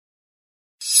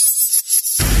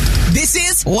This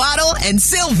is Waddle and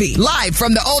Sylvie, live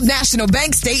from the Old National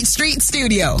Bank State Street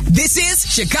studio. This is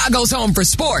Chicago's home for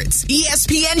sports.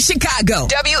 ESPN Chicago.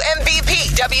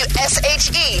 WMVP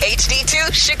WSHE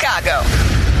HD2 Chicago.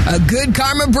 A Good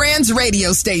Karma Brands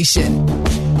radio station.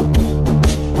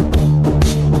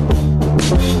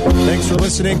 Thanks for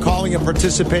listening, calling, and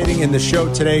participating in the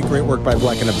show today. Great work by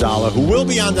Bleck and Abdallah, who will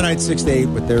be on tonight 6 to 8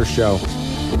 with their show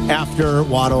after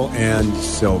Waddle and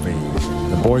Sylvie.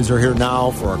 The boys are here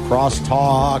now for a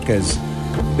crosstalk as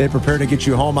they prepare to get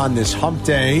you home on this hump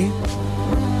day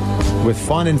with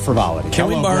fun and frivolity. Can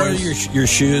we borrow your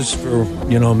shoes for,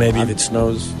 maybe if it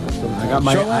snows? I got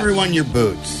my. Show everyone your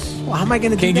boots. Well, how am I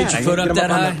going to do that? Can you get your foot up that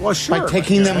high? Well, sure. By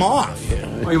taking them off.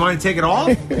 Oh, you want to take it off?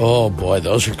 Oh boy,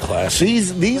 those are classy.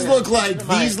 These look like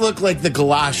the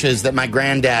galoshes that my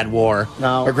granddad wore,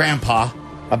 or grandpa,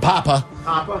 Papa.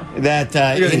 That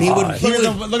and he would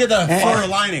look at the fur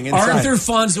lining inside. Arthur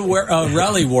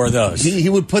Fonzarelli wore those. He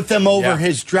would put them over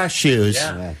his dress shoes.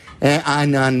 Yeah.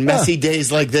 On messy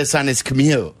days like this on his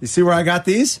commute. You see where I got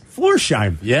these?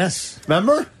 Florsheim. Yes.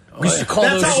 Remember? We used to call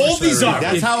That's those how old these are.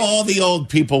 That's how all the old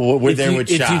people were there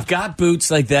with If shop. you've got boots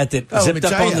like that zipped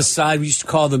up on the side, we used to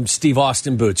call them Steve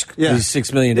Austin boots. Yeah. He's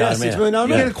 $6 million man. $6 million man.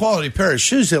 You get a quality pair of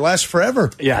shoes that last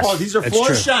forever. Yes. Oh, these are That's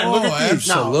Florsheim. true. Look at these.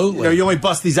 Absolutely. Now, you only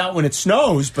bust these out when it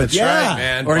snows, but That's right,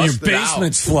 man. Or your Bust it out.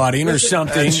 basement's flooding or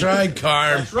something. That's right,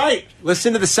 Carm. That's right.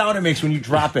 Listen to the sound it makes when you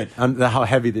drop it on how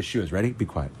heavy this shoe is. Ready? Be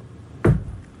quiet.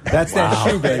 That's that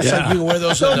shoe, baby. It's like you can wear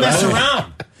those Don't on the mess road.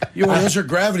 around. Those are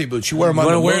gravity boots. You wear them You on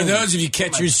want the to wear road. those if you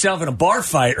catch yourself in a bar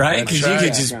fight, right? Because That's you right.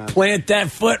 could just plant that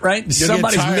foot right in You'll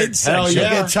somebody's get tired. midsection. You'll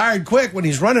get tired quick when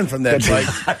he's running from that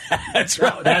bike. That's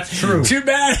right. That's true. Too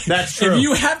bad. That's true. If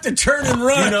you have to turn and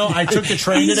run, I took the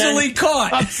train today. easily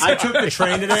caught. I took the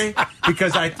train today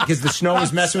because the snow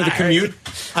was messing with the commute.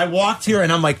 I walked here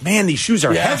and I'm like, man, these shoes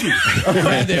are heavy.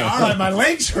 Man, they are. My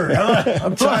legs hurt.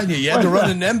 I'm telling you, you had to run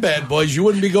in them bad boys. You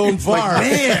wouldn't be going far.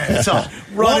 Man, it's a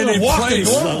Running in walking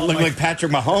place. normal. Look like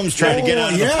Patrick Mahomes trying to get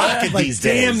out of the pocket Like, these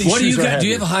damn, days. these What do you shoes are got? Do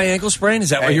you heavy. have a high ankle sprain? Is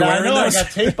that what you're wearing? I those?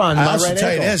 got tape on I my also right tell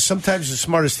you ankle. this: sometimes the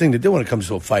smartest thing to do when it comes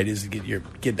to a fight is to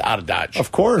get out of dodge.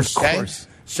 Of course. Okay?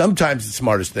 Sometimes the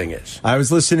smartest thing is. I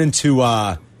was listening to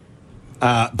Bob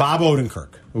Odenkirk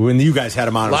when you guys had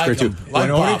him on. It was Like great too. him. Like When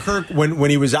Bob. Odenkirk, when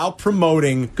he was out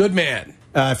promoting, Good man.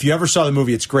 if you ever saw the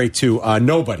movie, it's great too.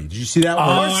 Nobody. Did you see that one?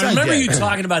 I remember you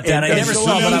talking about that. I And never so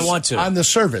saw it, but I he's want to. On the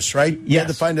service, right? You had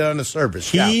to find it on the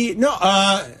service.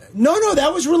 No,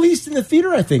 that was released in the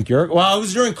theater, I think, Eric. Well, it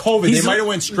was during COVID. They might have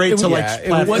went straight to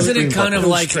Wasn't it kind of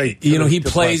like, straight he to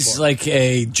plays platform. like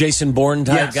a Jason Bourne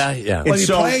type Yes. guy? Yeah. What he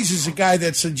so- plays is a guy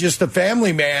that's just a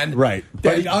family man, Right.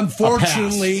 That But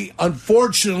unfortunately,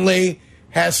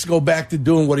 has to go back to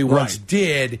doing what he once Right.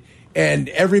 did, and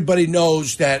everybody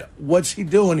knows that what's he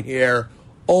doing here?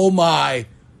 Oh my,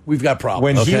 we've got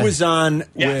When problems. he was on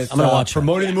Yes. with I'm gonna watch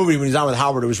promoting the movie, when he was on with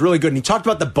Howard, it was really good. And he talked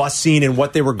about the bus scene and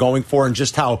what they were going for and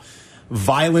just how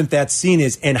violent that scene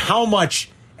is and how much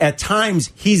at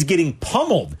times he's getting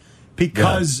pummeled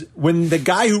because when the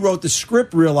guy who wrote the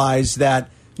script realized that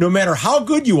no matter how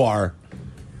good you are,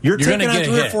 you're taking gonna on get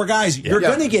 3 or hit. 4 guys. You're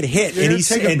going to get hit, You're and gonna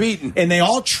take a beating. and they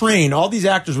all train. All these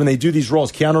actors when they do these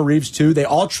roles, Keanu Reeves too. They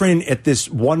all train at this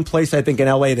one place I think in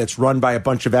L.A. that's run by a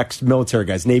bunch of ex-military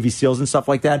guys, Navy SEALs and stuff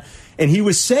like that. And he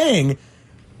was saying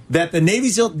that the Navy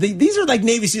SEALs, these are like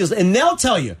Navy SEALs, and they'll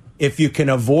tell you if you can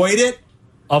avoid it.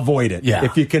 Avoid it. Yeah.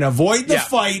 If you can avoid the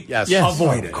fight,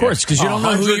 avoid it. Of course, because you don't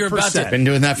know who you're about to. 100%. Been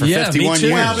doing that for 51 me too.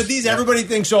 years. Well, but everybody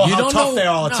thinks, how You don't tough know- they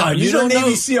are all the no, time. you These are don't Navy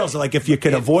know- SEAls. Like, if you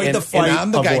can avoid the fight, and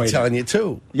I'm the avoid guy it. telling you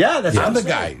too. Yeah, that's what I'm the I'm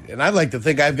guy, saying. and I like to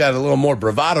think I've got a little more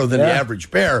bravado than the Yeah. average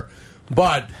bear.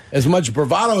 But as much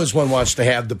bravado as one wants to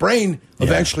have, the brain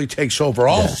eventually takes over.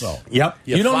 Also, Yep.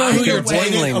 You don't know find who a you're way to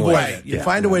tangling avoid with. it. You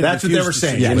find a way. That's to what they diffuse were the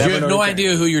saying. situation. You You never have know no what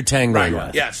idea who you're tangling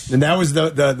with. Yes. And that was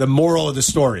the moral of the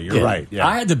story. You're right. Yeah.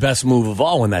 I had the best move of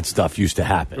all when that stuff used to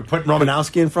happen. Putting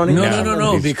Romanowski in front of you?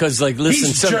 No. Because, listen,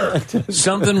 He's jerked.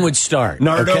 something would start.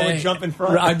 Nardo okay? would jump in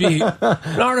front.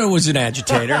 Nardo was an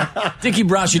agitator. Dickie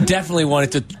Brascia definitely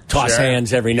wanted to toss Sure.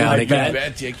 hands every now and I again.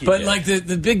 bet Dickie But did.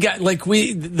 the big guy,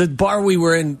 the bar we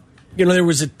were in, there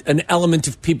was an element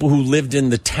of people who lived in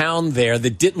the town there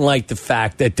that didn't like the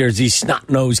fact that there's these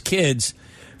snot-nosed kids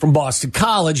from Boston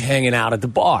College hanging out at the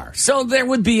bar. So there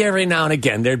would be every now and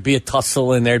again, there'd be a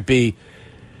tussle and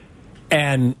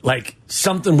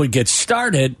something would get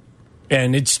started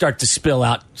and it'd start to spill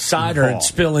outside or it'd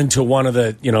spill into one of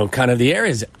the, kind of the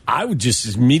areas, I would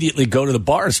just immediately go to the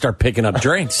bar and start picking up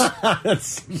drinks.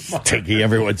 Taking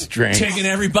everyone's drinks. Taking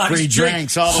everybody's Free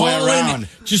drinks all the way around.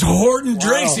 Just hoarding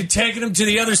drinks and taking them to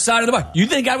the other side of the bar. You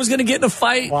think I was going to get in a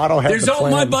fight? There's all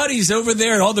my buddies over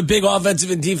there and all the big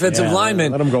offensive and defensive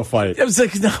linemen. Let them go fight. I was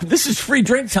like, no, this is free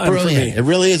drink time for me. It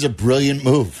really is a brilliant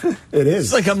move. It is.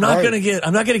 It's like I'm not going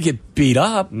to get beat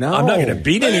up. No. I'm not going to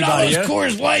beat Look at all anybody. those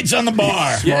Coors Lights on the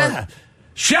bar. Yeah.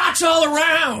 Shots all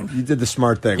around. You did the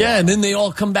smart thing. Yeah, and then they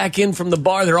all come back in from the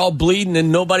bar. They're all bleeding,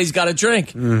 and nobody's got a drink.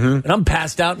 Mm-hmm. And I'm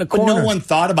passed out in the But corner. no one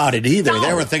thought about it either. No.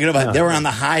 They were thinking about. They were on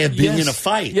the high of being in a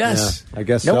fight. Yes. I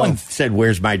guess No so. one said,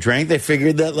 "Where's my drink?" They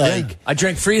figured that I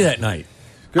drank free that night.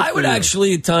 Good I would for you.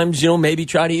 actually at times, maybe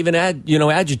try to even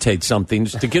agitate something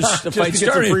just to get the fight to get some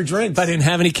started. free drinks. If I didn't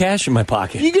have any cash in my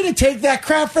pocket. You're going to take that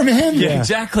crap from him? Yeah,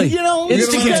 exactly. You're gonna let him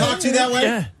Instigate. talk to you that way?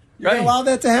 Yeah, You gonna allow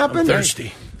that to happen?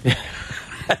 Thirsty.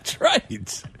 That's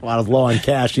right. A lot of low on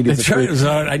cash. He needs That's a free, right. So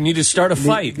I need to start a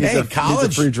fight. Needs a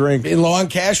College, free drink. being low on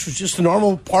cash was just a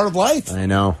normal part of life. I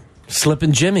know.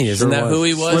 Slippin' Jimmy, isn't Sure that who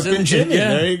he was? Slippin' Jimmy. Yeah.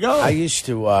 There you go. I used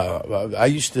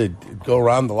to go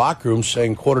around the locker room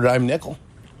saying quarter dime nickel.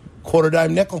 Quarter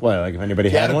dime nickel. What, like if anybody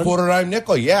Yeah, had a one? quarter dime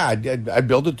nickel. Yeah, I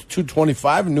built it to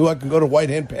 $2.25 and knew I could go to White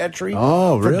Hen Pantry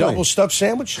Oh, for really? double stuffed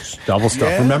sandwiches. Double stuff.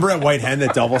 Yeah. Remember at White Hen,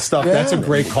 that double stuff? Yeah. That's a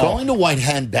great call. Going to White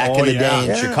Hen back in the day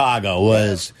in Chicago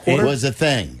was a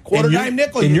thing. Quarter And you- dime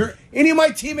nickel. and you're- Any of my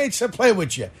teammates that play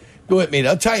with you, go with me.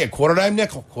 They'll tell you quarter dime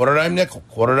nickel, quarter dime nickel,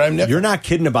 quarter dime nickel. You're not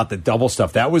kidding about the double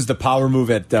stuff. That was the power move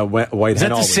at White Is Hen. that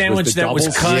the always, sandwich the that was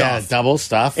double cut? stuff. Yeah, double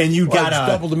stuff. And you Well, got it's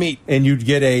double the meat. And you'd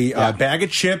get a bag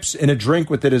of chips and a drink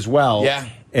with it as well. Yeah.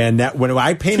 And that when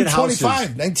I painted houses,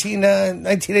 225,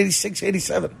 1986,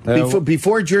 87.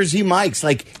 Before Jersey Mike's,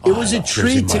 it was a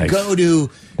treat to Mike's. go to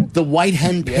the White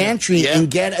Hen Pantry Yeah. and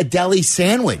get a deli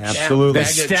sandwich. absolutely. Bag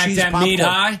of Stack cheese that meat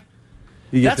popcorn. high.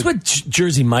 You get That's the- what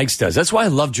Jersey Mike's does. That's why I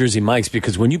love Jersey Mike's,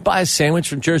 because when you buy a sandwich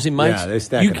from Jersey Mike's, Yeah, they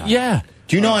stack it high. Yeah.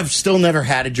 Do you know I've still never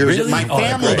had a Jersey? Really? My Oh, they're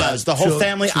family great. does. The whole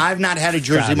family. I've not had a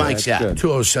Jersey Mike's yet. good.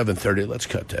 207.30. Let's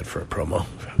cut that for a promo.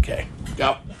 Okay.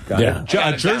 Go. Yeah.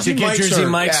 Jersey To get Mike's Jersey are-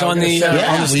 Mike's yeah, on we're the gonna say- on the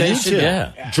Yeah, we need station. to.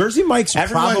 Yeah. Jersey Mike's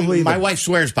Everyone, probably my wife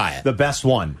swears by it. the best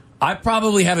one. I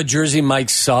probably have a Jersey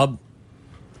Mike's sub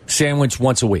sandwich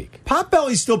once a week.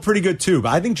 Potbelly's still pretty good too,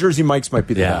 but I think Jersey Mike's might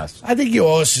be the Yeah. best. I think you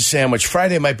owe us a sandwich.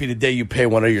 Friday might be the day you pay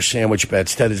one of your sandwich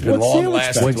bets that has been What long sandwich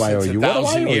lasting bet do I owe since you? What do I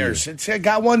 1,000 owe you? years. I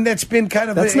got one that's been kind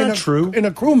of That's not true. An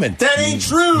accruement. That ain't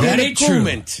true. That ain't true.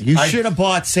 You should have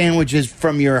bought sandwiches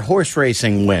from your horse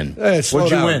racing win. What'd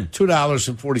you win?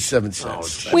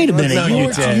 $2.47. Wait a minute. No, you, you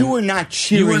were, didn't. you were not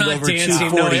cheering You were not over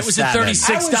dancing. No, it was a $2.47.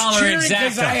 $36 because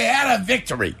exacta. I had a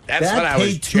victory. That's what That I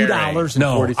was paid $2.40.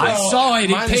 No, I saw it. It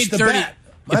Minus paid the 30. bet. It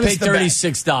Minus paid the bet.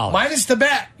 $36. Minus the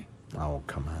bet. Oh,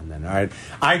 come on then. All right.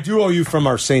 I do owe you from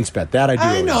our Saints bet. That I do owe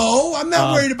I you. know. I'm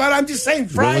not worried about it. I'm just saying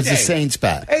Friday. What was the Saints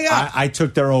bet? Hey, I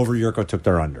took their over. Yurko took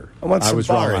their under. I want some was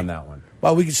wrong Bari. on that one.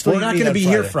 Well, we can still We're not meet going to on be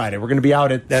here Friday. We're going to be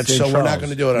out at That's St. so we're not Charles. going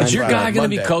to do it on Is your Friday, guy going to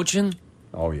be Monday. coaching?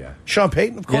 Oh, yeah. Sean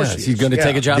Payton, of course. Yeah, is he going to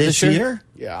take a job This year?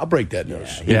 Yeah, I'll break that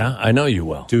news. Yeah, I know you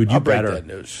will. Dude, you I'll break better. that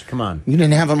news. Come on. You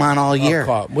didn't have him on all year.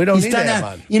 We don't He's need to done have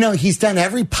that- him on. You know, he's done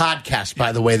every podcast,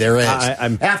 by the way, there is.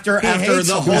 After hates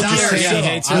the him. whole He was just year. saying he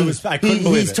hates him. I couldn't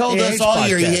believe He's it. told He us hates all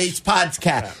year he podcasts. hates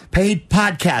podcast. Paid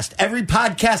podcast. Every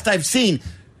podcast I've seen,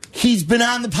 he's been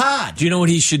on the pod. Do you know what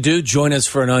he should do? Join us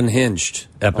for an unhinged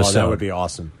episode. Oh, that would be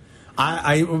awesome.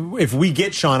 If we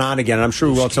get Sean on again, and I'm sure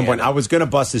we will at some point, I was going to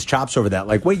bust his chops over that.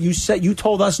 Like, wait, you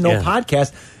told us no Yeah.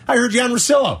 podcast. I heard you on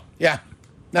Rosillo. Yeah,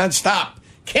 nonstop.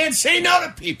 Can't say no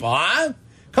to people, huh?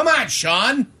 Come on,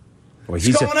 Sean. Well, What's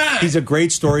going on? He's a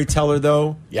great storyteller,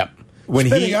 though. Yep. When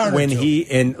Spin a yard or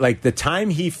two. the time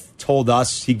he told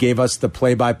us, he gave us the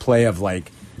play-by-play of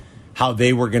like how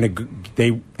they were going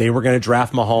to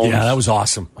draft Mahomes. Yeah, that was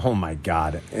awesome. Oh my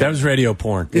God, That was radio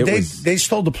porn. They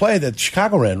stole the play that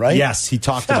Chicago ran, right? yes, he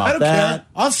talked I about don't that. care.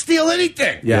 I'll steal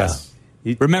anything. Yes.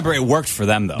 Remember, it worked for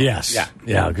them, though. Yes.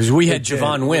 Yeah. because we had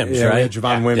Javon Wims, yeah, right? We had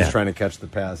Javon Wims Yeah. trying to catch the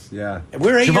pass. Yeah,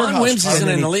 We're at your Javon house. Wims isn't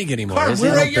Carmen. in the league anymore, Carmen, is we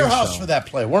he? were I at don't your think house so. for that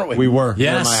play, weren't we? we were.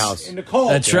 Yes. In my house. In the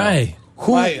cold. That's right.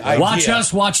 Watch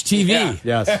us watch TV. Yeah.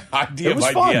 Yes. Idea It was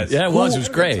of fun. ideas. Yeah, it was. It was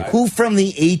great. Who from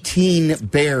the 18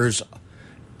 Bears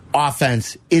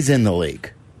offense is in the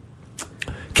league?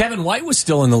 Kevin White was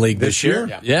still in the league this year.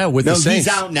 Yeah, with No, the Saints.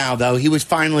 he's out now, though. He was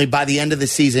finally, by the end of the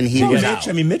season, he was out.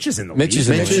 Mitch is in the league. Mitch is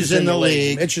in the Mitch league. is in the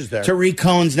league. Mitch is there. Tariq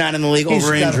Cohen's not in the league He's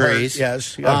over got hurt. injuries.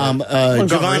 Yes, he got hurt.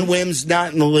 Javon Wims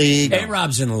not in the league.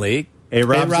 A-Rob's in the league.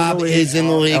 A-Rob is in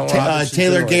the league.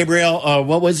 Taylor Gabriel,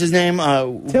 what was his name?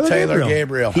 Taylor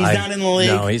Gabriel. He's not in the league.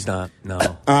 No, he's not. No.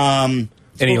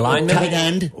 Any linemen? Tight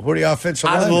end. Who are the offensive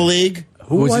Out of the linemen? league.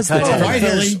 Who was the tight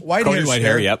end? Whitehair's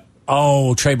here. Yep.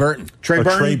 Oh, Trey Burton. Trey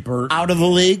Burton. Out of the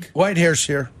league. Whitehair's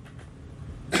here.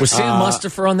 Was Sam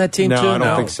Mustafer on that team No, too? I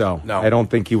don't think so. No. I don't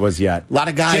think he was yet. A lot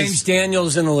of guys. James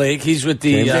Daniels in the league. He's with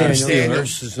the James Steelers.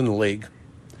 Daniels is in the league.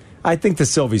 I think to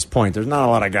Sylvie's point, there's not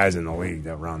a lot of guys in the league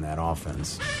that run that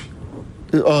offense.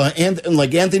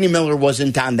 Anthony Miller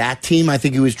wasn't on that team. I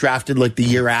think he was drafted like the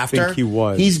year after. I think he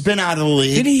was. He's been out of the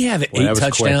league. Did he have that 8 was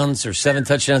touchdowns or 7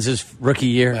 touchdowns his rookie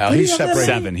year? Well, he's separated.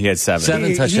 7. He had 7. Seven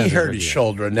He touchdowns hurt every his year.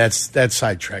 shoulder, and that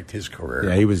sidetracked his career.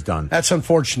 Yeah, he was done. That's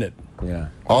unfortunate. Yeah.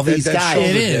 All these That guys. shoulder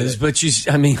It did is, it. but you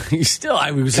still. I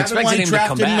was Kevin expecting White him to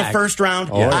come drafted in the back. first round,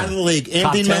 yeah. out of the league. Top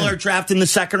Anthony 10. Miller drafted in the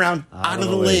second round, out of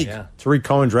the league. Yeah. Tariq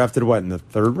Cohen drafted what in the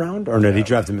 3rd round, or did he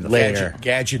draft him in the Later.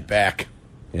 Gadget back.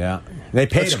 Yeah, they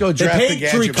paid Let's him. go They draft paid the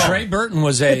gadget Tariq back. Trey Cohen. Burton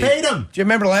was They paid him. Do you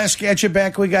remember last Gadget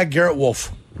back? We got Garrett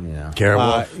Wolf. Yeah, Garrett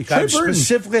Wolf. Trey Got Burton.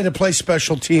 specifically to play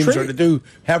special teams Trey- or to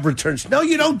have returns. No,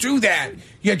 you don't do that.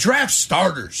 You draft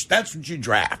starters. That's what you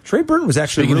draft. Trey Burton was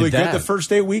actually Speaking really of good that. the first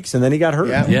 8 weeks, and then he got hurt.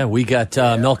 Yeah. Yeah, we got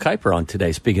Mel Kiper on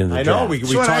today. Speaking of the I know. draft. We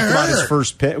That's what talked I about his heard.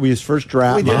 first pick, his first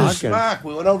draft. We did mock, his and- mock.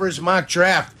 We went over his mock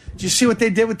draft. Did you see what they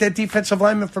did with that defensive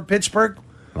lineman for Pittsburgh?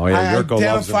 Oh, yeah, I Yurko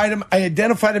loves him. identified him. I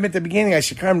identified him at the beginning. I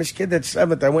said, "Carm, this kid that's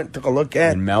 7th." I went and took a look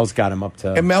at. And Mel's got him up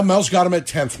to And Mel's got him at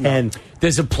 10th now. and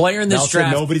There's a player in this Mel said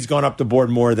draft. nobody's gone up the board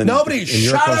more than Nobody and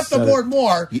shot Yurko up the said board it.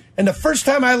 more. And the first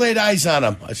time I laid eyes on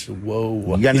him, I said,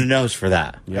 "Whoa!" You got a nose for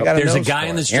that. I got There's a nose guy for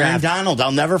in it. this Aaron draft. Donald.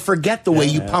 I'll never forget the way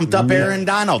you pumped up Aaron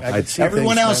Donald. I could see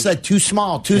Everyone things, else man. said too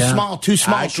small, too Yeah. small, too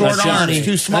small, short Not Johnny. arms,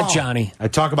 too small. Not Johnny. I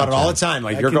talk about it all the time.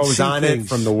 Like I Yurko can was see on it things.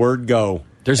 from the word go.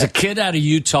 There's a kid out of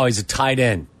Utah. He's a tight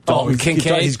end. Dalton he's-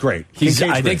 Kincaid. he's great. He's,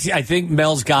 Kincaid's I think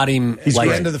Mel's got him. He's like,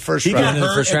 the end of the first He round. got End of the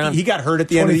hurt. first round? He got hurt at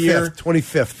the end of the year.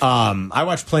 25th. I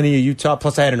watched plenty of Utah.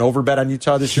 Plus, I had an overbet on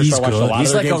Utah this year. He's so I watched good. a lot He's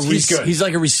of their like games. He's good. he's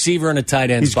like a receiver in a tight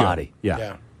end's He's good. body. Yeah.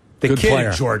 Yeah. The Good kid player.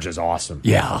 at Georgia is awesome.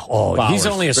 Yeah. Oh, Bowers. he's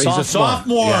only a He's sophomore. a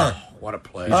sophomore. Yeah. What a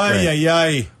play. Ay, ay,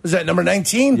 ay. Was that number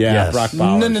 19? Yeah, Yes. Brock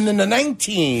Bowers. No,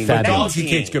 19. Fabulous. Dalton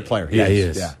Kincaid's a good player. Yeah, he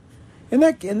is. Yeah. And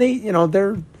they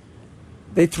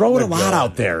they throw it a lot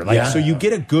out there. Like Yeah. so you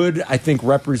get a good, I think,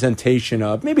 representation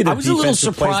of maybe the I was a little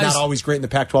defensive play's surprised- not always great in the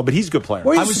Pac-12, but he's a good player.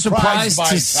 Well, I was surprised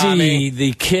to see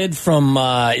the kid from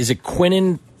is it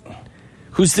Quinnen?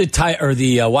 Who's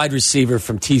the wide receiver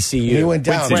from TCU? He went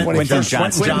down. Quentin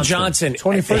Johnson. Quentin Johnson.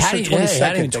 21st or 22nd, Had him they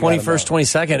got him 21st,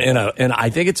 out. 22nd, and I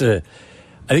think it's a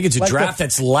Like draft the-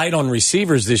 that's light on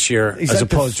receivers this year He's as like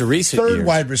the opposed to recent third years.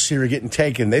 wide receiver getting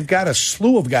taken. They've got a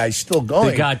slew of guys still going.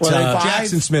 They got, Well, uh,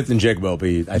 Jackson Smith and Jake will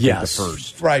be, I think, Yes. the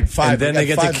first. Right, 5. And then they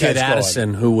got get the 5 kid guys going.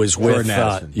 Addison, who was with Jordan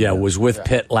Addison. was with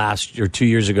Pitt last year, 2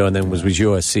 years ago, and then was with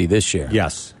USC this year.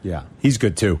 Yes, yeah, he's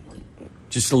good too.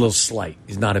 Just a little slight.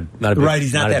 He's not a big, Right,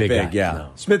 he's not that a big. big. Guy. Yeah, No.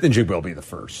 Smith and Jig will be the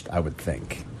first, I would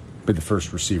think, but the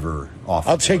first receiver off.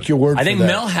 I'll take your word I for think that.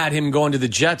 Mel had him going to the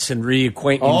Jets and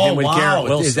reacquainting Oh him with wow! Garrett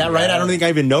Wilson. Is that right? I don't think I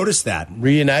even noticed that.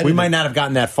 Reunited We him. might not have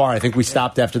gotten that far. I think we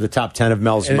stopped after the top 10 of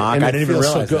Mel's And, mock. and I it didn't even feels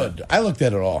realize so good. that. I looked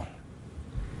at it all.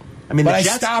 I mean, But the I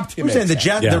Jets, stopped him I'm at saying the 10.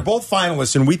 Jets. Yeah. They're both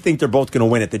finalists, and we think they're both going to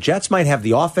win it. The Jets might have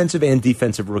the offensive and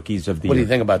defensive rookies of the What do year. you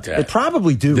think about that? They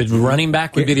probably do. The running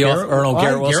back would be the Garrett-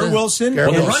 Garrett Wilson. Garrett Wilson.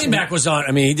 Garrett Well, the Wilson. running back was on.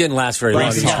 I mean, he didn't last very long.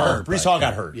 Brees He was Hall. hurt. Brees Hall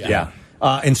got hurt. Yeah.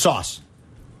 And Sauce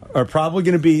are probably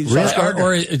going to be. Really? Sauce Gardner.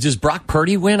 Or does Brock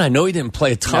Purdy win? I know he didn't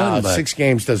play a ton, No, but 6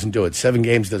 games doesn't do it. 7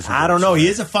 games doesn't do it. I don't know. He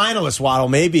is a finalist, Waddle,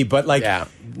 maybe, but like, Yeah,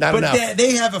 not but enough.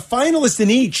 they have a finalist in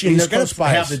each, and East they're going Coast to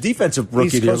have bias. the defensive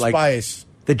rookie. East They're Coast like bias.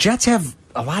 the Jets have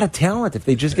a lot of talent if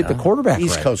they just get the quarterback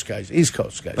East right. Coast guys. East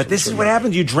Coast guys. But this is what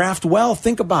happens. You draft well.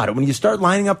 Think about it. When you start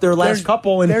lining up their last There's-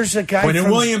 couple, and there's a guy Quentin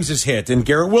from- Williams is hit, and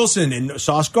Garrett Wilson, and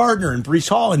Sauce Gardner, and Brees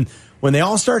Hall, and when they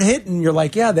all start hitting, you're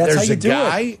like, yeah, that's how There's you a do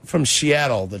guy it. from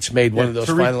Seattle that's made one of those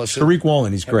finalists. Tariq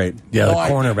Woolen, he's great. yeah, the No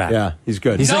idea. cornerback. Yeah, he's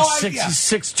good. He's No like idea.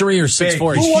 6'3" or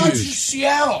 6'4". Who He's watches huge.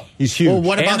 Seattle? He's huge. Well,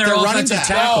 what And about their their running offensive back?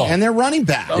 tackle. And their running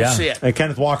back. Don't Yeah. see it. And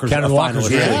Kenneth Walker's Kenneth a Walker's finalist.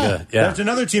 really Yeah. good. Yeah. There's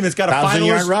another team that's got a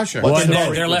 1,000-yard finalist. rusher. Well, What's and the their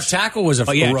frequency? left tackle was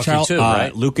a yeah, rookie Charles, too,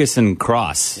 right? Lucas and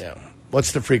Cross. Yeah.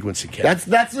 What's the frequency, Ken?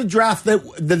 That's the draft that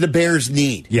the Bears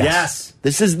need. Yes.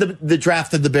 This is the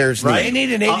draft that the Bears need. They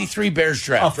need an 83 Bears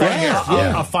draft. A, right here.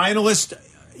 a finalist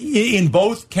in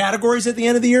both categories at the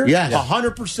end of the year? Yes.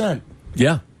 100%.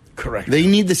 Yeah. Correct. They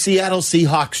need the Seattle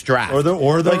Seahawks draft. Or the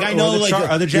like I know,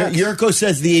 or the Jets. Yurko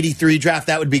says the '83 draft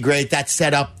that would be great. That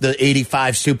set up the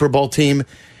 '85 Super Bowl team.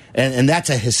 And that's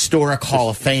a historic Hall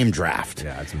of Fame draft.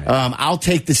 Yeah, that's amazing. I'll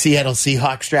take the Seattle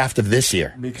Seahawks draft of this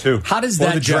year. Me too. How does Or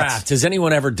that the Jets. draft, has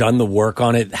anyone ever done the work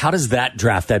on it? How does that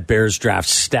draft, that Bears draft,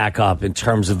 stack up in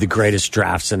terms of the greatest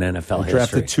drafts in NFL history?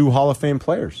 Drafted 2 Hall of Fame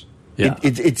players. Yeah.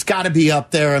 It's got to be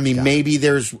up there. I mean, maybe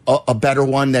there's a better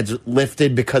one that's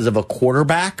lifted because of a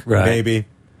quarterback. Right. Maybe.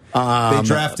 They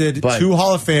drafted but- 2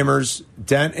 Hall of Famers,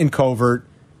 Dent and Covert.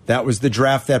 That was the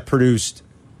draft that produced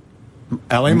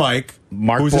L.A. Mike,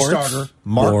 Mark who's Bortz. a starter,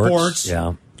 Mark Bortz, Bortz,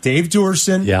 yeah. Dave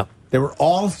Duerson. Yeah. They were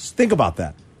all, think about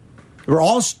that. They were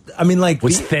all, I mean, like.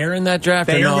 Was Thayer in that draft?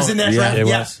 or Thayer no? was in that draft? It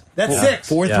Yeah. was. That's 6.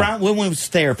 Fourth Yeah. round? When was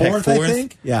Thayer picked? Fourth, I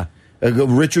think. Yeah.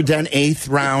 Richard Dent, 8th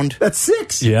round. That's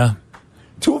 6. Yeah.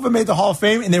 2 of them made the Hall of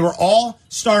Fame, and they were all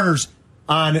starters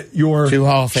on your 2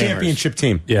 Hall of Famers. championship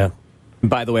team. Yeah.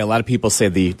 By the way, a lot of people say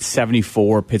the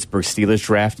 74 Pittsburgh Steelers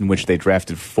draft, in which they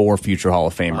drafted 4 future Hall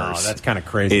of Famers, Wow, that's kinda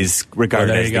crazy. is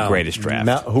regarded Oh, there as you the go. greatest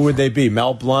draft. Who would they be?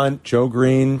 Mel Blount, Joe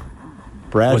Green,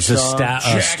 Bradshaw. Was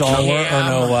the stalwart or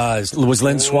no? Was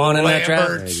Lynn Swan in that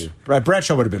draft?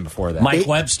 Bradshaw would have been before that. Mike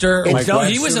Webster? Mike No,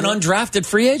 he Webster. was an undrafted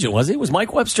free agent, was he? Was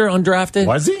Mike Webster undrafted?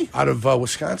 Was he? Out of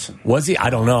Wisconsin. Was he?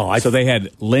 I don't know. So they had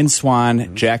Lynn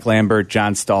Swan, Jack Lambert,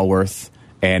 John Stallworth,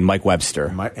 and Mike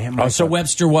Webster. So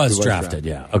Webster was drafted.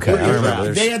 Yeah. Okay. I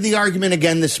remember. They had the argument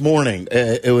again this morning.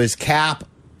 It was Cap,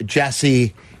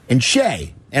 Jesse, and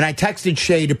Shea. And I texted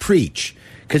Shea to preach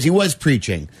because he was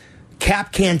preaching.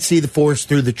 Cap can't see the forest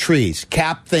through the trees.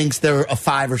 Cap thinks they're a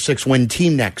 5 or 6 win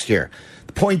team next year.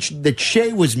 The point that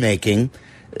Shea was making,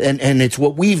 and it's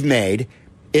what we've made,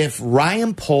 if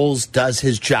Ryan Poles does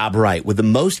his job right with the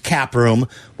most cap room,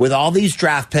 with all these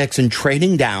draft picks and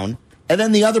trading down, and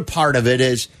then the other part of it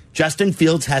is Justin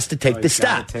Fields has to take the he's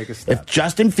gotta step. take a step. If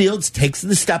Justin Fields takes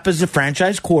the step as a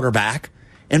franchise quarterback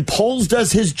and Poles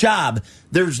does his job,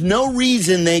 there's no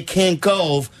reason they can't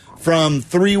go from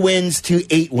 3 wins to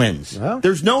 8 wins. Well,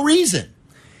 there's no reason.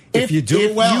 If you do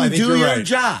it well, I think you do you're your right.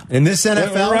 job. In this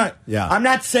NFL, right. yeah. I'm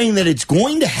not saying that it's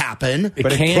going to happen, It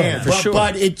can, for sure.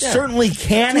 but it certainly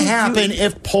can happen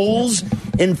if Poles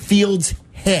and Fields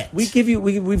hit. we've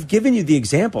given you the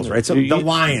examples, right? So the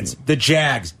Lions, the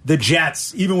Jags, the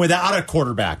Jets, even without a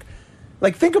quarterback.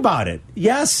 Like, think about it.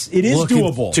 Yes, it is Look,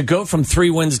 doable. To go from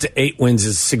 3 wins to 8 wins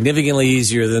is significantly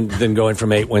easier than going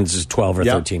from 8 wins to 12 or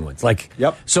Yep. 13 wins. Like,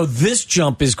 Yep. So this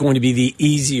jump is going to be the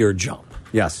easier jump.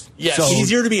 Yes. Yes. So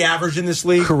easier to be average in this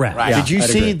league. Correct. Yeah, Did you I'd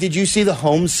see? agree. Did you see the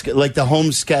home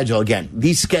schedule again?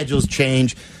 These schedules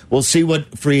change. We'll see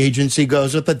what free agency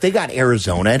goes with, but they got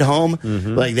Arizona at home.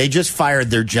 Like, they just fired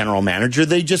their general manager.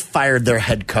 They just fired their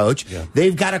head coach.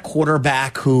 They've got a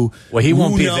quarterback who Well, he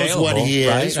won't be knows available, what he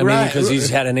right? is. I mean, because he's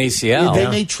had an ACL. They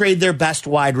may trade their best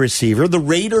wide receiver. The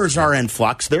Raiders are in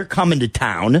flux. They're coming to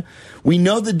town. We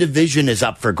know the division is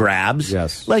up for grabs.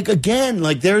 Yes. Like, again,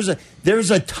 like there's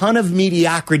a ton of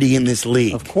mediocrity in this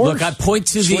league. Of course. Look, I point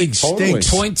to the Totally.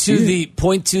 point to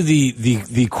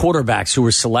the quarterbacks who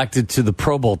were selected to the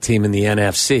Pro Bowl team in the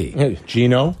NFC. Hey,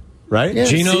 Gino, right? Yeah.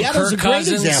 Gino, Seattle's Kirk a great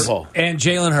Cousins, example. and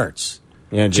Jalen Hurts.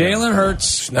 Yeah, Jalen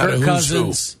Hurts, not a Kirk who's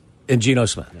Cousins, and Geno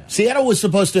Smith. Seattle was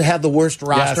supposed to have the worst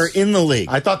roster Yes. in the league.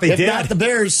 I thought they if did. not the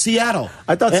Bears, Seattle.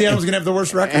 I thought Seattle was going to have the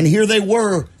worst record. And here they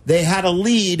were. They had a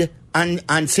lead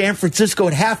on San Francisco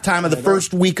at halftime of the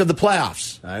first week of the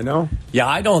playoffs. I know. Yeah,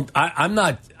 I'm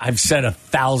not. I've said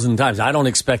 1,000 times. I don't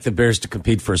expect the Bears to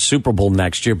compete for a Super Bowl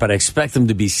next year, but I expect them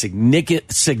to be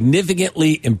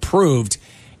significantly improved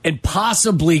and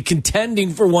possibly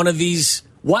contending for one of these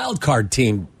wild card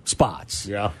team spots.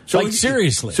 Yeah. Like,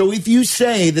 seriously. So if you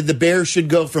say that the Bears should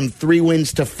go from 3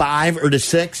 wins to 5 or to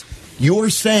 6, you're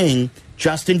saying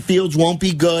Justin Fields won't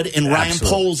be good and Ryan Absolutely.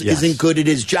 Poles Yes. isn't good at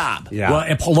his job. Yeah. Well,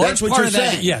 a large That's what part you're of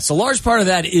that, saying. yes, a large part of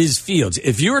that is Fields.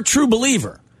 If you're a true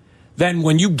believer, then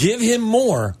when you give him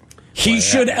more, he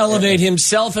should elevate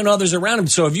himself and others around him.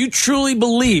 So if you truly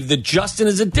believe that Justin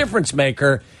is a difference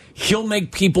maker, he'll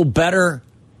make people better,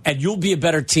 and you'll be a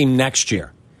better team next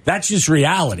year. That's just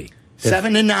reality.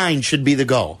 7 to 9 should be the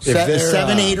goal. they're,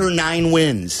 7, 8, or 9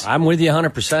 wins. I'm with you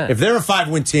 100%. If they're a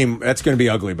 5-win team, that's going to be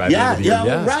ugly by the end Yeah, of the year. yeah,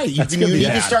 well, right. You That's gonna be need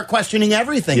bad. to start questioning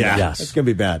everything. Yeah, now. Yes. that's going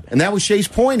to be bad. And that was Shea's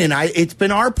point, and it's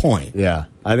been our point. Yeah,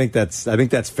 I think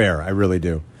that's fair. I really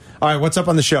do. All right, what's up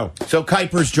on the show? So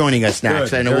Kuiper's joining us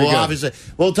next, Good, and very we'll good.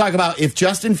 we'll talk about if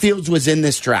Justin Fields was in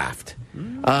this draft.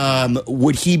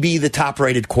 Would he be the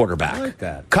top-rated quarterback? I like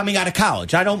that. Coming out of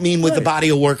college. I don't mean with the Right. body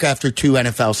of work after 2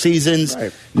 NFL seasons,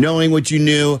 Right. knowing what you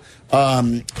knew.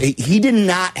 He did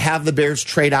not have the Bears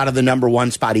trade out of the number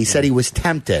 1 spot. He said he was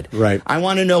tempted. Right. I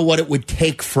want to know what it would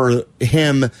take for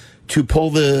him to pull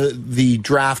the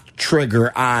draft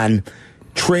trigger on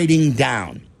trading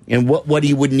down and what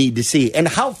he would need to see. And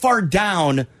how far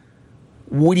down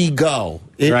would he go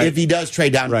if he does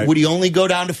trade down? Right. Would he only go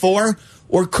down to 4?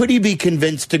 Or could he be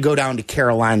convinced to go down to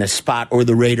Carolina's spot or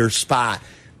the Raiders' spot?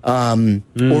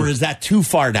 Or is that too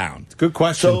far down? Good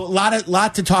question. So a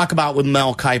lot to talk about with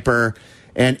Mel Kiper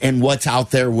and what's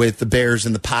out there with the Bears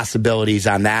and the possibilities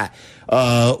on that.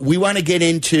 We want to get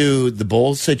into the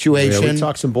Bulls situation. Yeah, we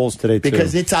talked some Bulls today, too.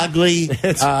 Because it's ugly.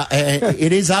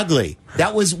 It is ugly.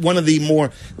 That was one of the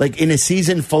more, like, in a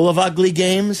season full of ugly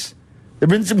games. There have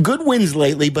been some good wins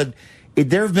lately, but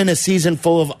there have been a season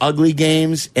full of ugly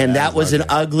games, and that was an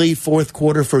ugly fourth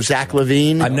quarter for Zach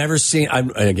LaVine. I've never seen. I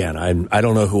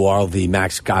don't know who all the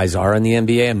max guys are in the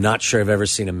NBA. I'm not sure I've ever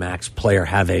seen a max player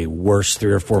have a worse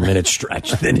 3 or 4 minute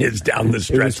stretch than his down the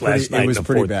stretch last night in the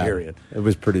fourth period. It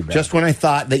was pretty bad. Just when I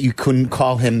thought that you couldn't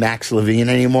call him Max LaVine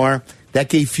anymore, that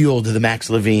gave fuel to the Max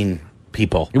LaVine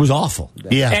people. It was awful.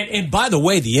 Yeah. And by the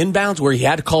way, the inbounds where he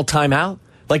had to call timeout,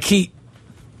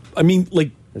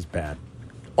 it's bad.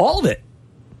 all of it.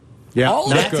 Yeah,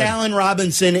 That's Allen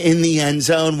Robinson in the end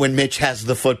zone when Mitch has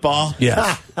the football.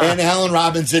 Yeah. And Allen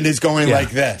Robinson is going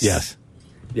like this. Yes.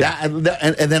 And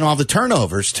then all the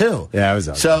turnovers, too. Yeah, it was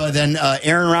ugly. So then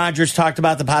Aaron Rodgers talked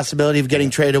about the possibility of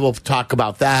getting traded. We'll talk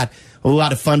about that. A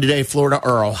lot of fun today, Florida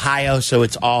or Ohio. So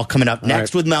it's all coming up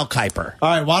next with Mel Kiper. All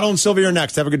right, Waddle and Sylvia are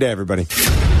next. Have a good day, everybody.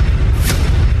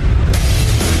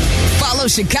 Follow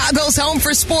Chicago's Home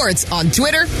for Sports on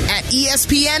Twitter at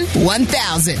ESPN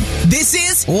 1000. This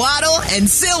is Waddle and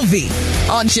Sylvie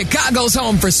on Chicago's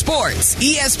Home for Sports,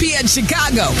 ESPN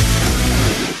Chicago.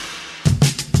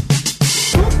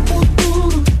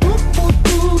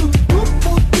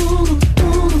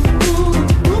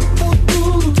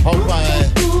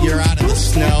 Hope you're out of the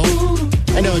snow.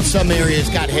 I know in some areas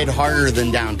got hit harder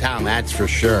than downtown, that's for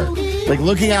sure. Like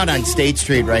looking out on State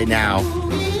Street right now,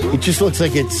 it just looks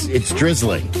like it's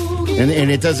drizzling. And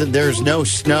it doesn't, there's no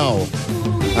snow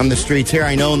on the streets here.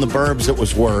 I know in the burbs it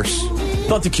was worse.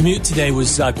 Thought the commute today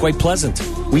was quite pleasant.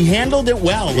 We handled it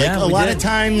well. Like Yeah, a we lot did. of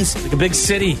times. Like a big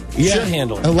city should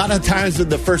handle it. A lot of times with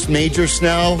the first major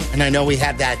snow, and I know we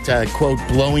had that, quote,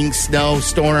 blowing snow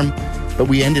storm, but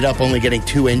we ended up only getting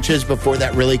 2 inches before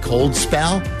that really cold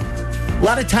spell. A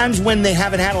lot of times when they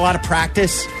haven't had a lot of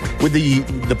practice with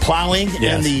the plowing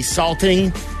and the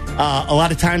salting, a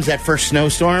lot of times that first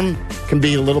snowstorm can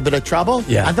be a little bit of trouble.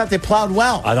 Yeah. I thought they plowed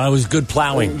well. I thought it was good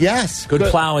plowing. Yes. Good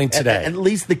plowing today. At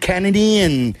least the Kennedy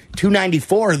and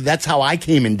 294, that's how I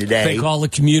came in I today. think all the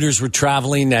commuters were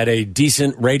traveling at a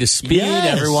decent rate of speed.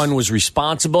 Yes. Everyone was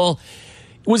responsible.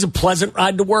 It was a pleasant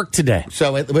ride to work today.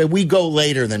 So we go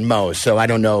later than most. So I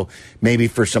don't know. Maybe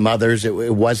for some others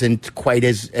it wasn't quite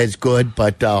as good.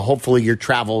 But hopefully your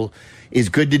travel is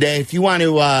good today. If you want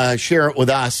to share it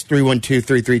with us,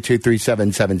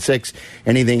 312-332-3776.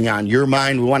 Anything on your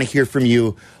mind? We want to hear from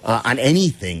you on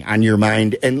anything on your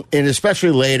mind. And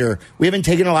especially later. We haven't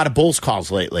taken a lot of Bulls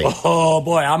calls lately. Oh,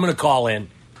 boy, I'm going to call in.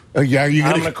 Are you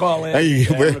I'm going to call in. I'm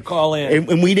going to call in.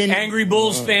 And we didn't. Angry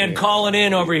Bulls fan calling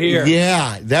in over here.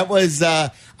 Yeah, that was.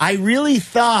 I really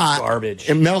thought Garbage.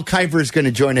 And Mel Kiper is going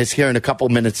to join us here in a couple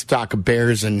minutes to talk of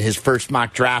Bears, and his first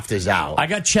mock draft is out. I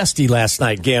got chesty last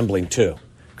night gambling, too,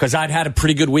 because I'd had a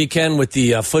pretty good weekend with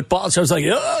the football. So I was like,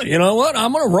 oh, you know what?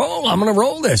 I'm going to roll. I'm going to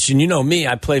roll this. And you know me,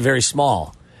 I play very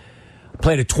small. I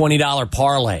played a $20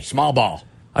 parlay. Small ball.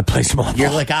 I play small ball. You're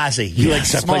like Ozzy.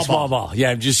 Yes, I play small ball.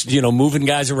 Yeah, just, moving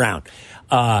guys around.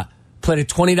 Played a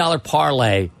 $20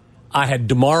 parlay. I had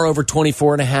DeMar over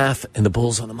 24.5 and the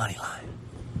Bulls on the money line.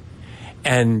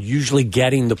 And usually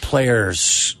getting the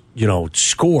players,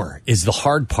 score is the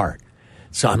hard part.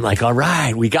 So I'm like, all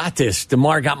right, we got this.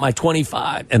 DeMar got my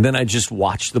 25. And then I just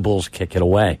watched the Bulls kick it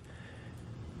away.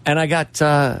 And I got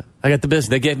the business.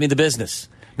 They gave me the business.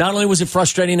 Not only was it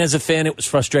frustrating as a fan, it was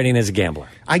frustrating as a gambler.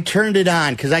 I turned it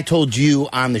on because I told you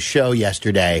on the show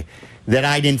yesterday that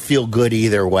I didn't feel good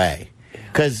either way.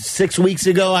 Because 6 weeks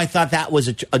ago, I thought that was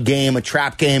a game, a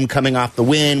trap game coming off the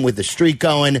win with the streak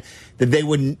going, that they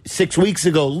would 6 weeks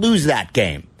ago lose that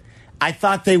game. I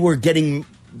thought they were getting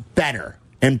better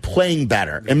and playing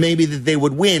better, and maybe that they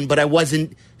would win, but I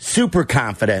wasn't super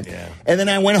confident. Yeah. And then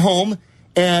I went home.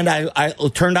 And I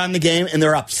turned on the game, and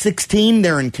they're up 16.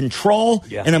 They're in control.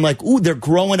 Yeah. And I'm like, ooh, they're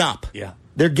growing up. Yeah.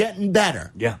 They're getting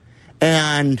better. Yeah.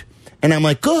 And I'm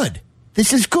like, good.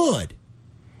 This is good.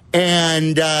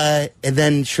 And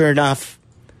then, sure enough,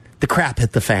 the crap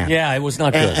hit the fan. Yeah, it was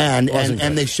not good.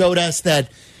 And they showed us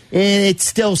that it's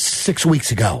still 6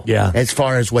 weeks ago. Yeah. As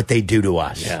far as what they do to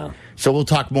us. Yeah. So we'll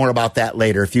talk more about that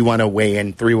later. If you want to weigh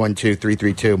in,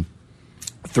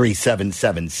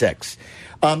 312-332-3776.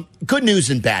 Good news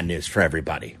and bad news for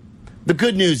everybody. The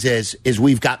good news is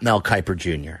we've got Mel Kiper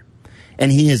Jr.,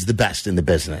 and he is the best in the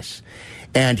business.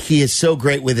 And he is so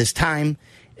great with his time,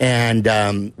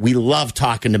 and we love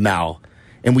talking to Mel,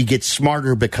 and we get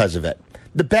smarter because of it.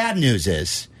 The bad news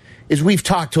is we've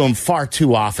talked to him far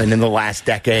too often in the last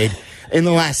decade, in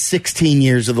the last 16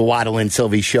 years of the Waddle and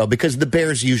Sylvie show, because the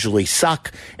Bears usually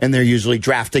suck and they're usually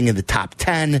drafting in the top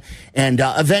 10. And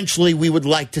eventually we would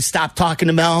like to stop talking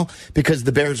to Mel because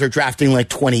the Bears are drafting like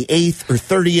 28th or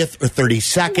 30th or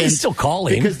 32nd. We still call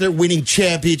him. Because they're winning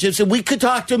championships. And we could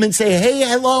talk to him and say, hey,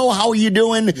 hello, how are you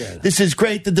doing? Yeah. This is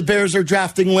great that the Bears are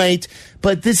drafting late.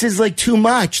 But this is like too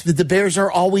much that the Bears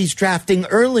are always drafting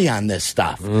early on this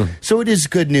stuff. So it is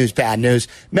good news, bad news.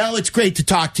 Mel, it's great to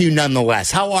talk to you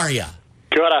nonetheless. How are you?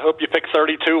 Good. I hope you pick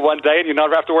 32 one day and you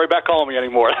never have to worry about calling me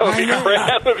anymore. That would be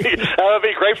great. That would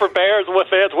be great for Bears.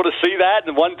 What fans want to see that,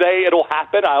 and one day it'll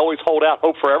happen. I always hold out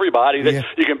hope for everybody that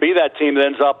you can be that team that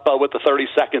ends up with the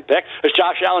 32nd pick. As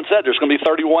Josh Allen said, there's going to be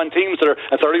 31 teams that are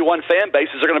and 31 fan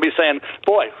bases are going to be saying,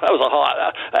 "Boy, that was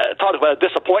talk about a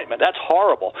disappointment. That's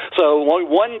horrible." So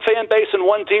one fan base and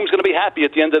one team's going to be happy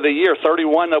at the end of the year.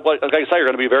 31, like I say, are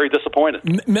going to be very disappointed.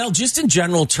 Mel, just in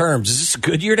general terms, is this a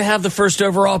good year to have the first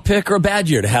overall pick or a bad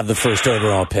year to have the first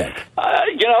overall pick?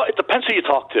 It depends who you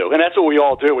talk to, and that's what we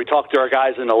all do. We talk to our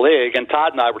guys in the league, and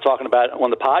Todd and I were talking about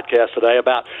on the podcast today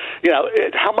about,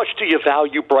 how much do you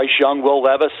value Bryce Young, Will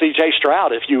Levis, C.J.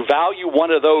 Stroud? If you value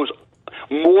one of those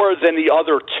more than the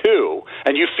other two,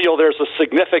 and you feel there's a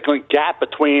significant gap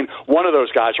between one of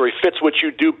those guys, or he fits what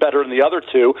you do better than the other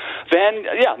two, then,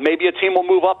 maybe a team will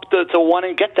move up to one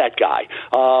and get that guy.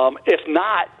 If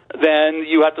not, then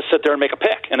you have to sit there and make a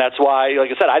pick. And that's why, like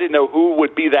I said, I didn't know who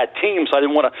would be that team, so I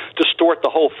didn't want to distort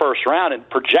the whole first round and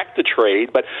project the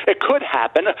trade. But it could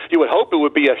happen. You would hope it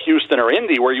would be a Houston or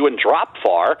Indy where you wouldn't drop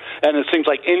far. And it seems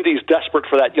like Indy's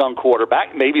desperate for that young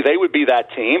quarterback. Maybe they would be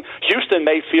that team. Houston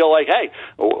may feel like, hey,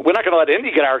 we're not going to let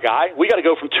Indy get our guy. We got to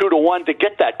go from 2 to 1 to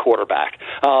get that quarterback.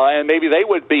 And maybe they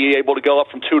would be able to go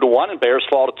up from 2 to 1 and Bears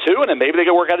fall to 2, and then maybe they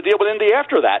could work out a deal with Indy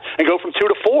after that and go from 2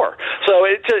 to 4. So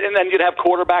and then you'd have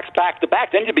quarterbacks back to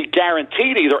back. Then you'd be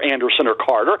guaranteed either Anderson or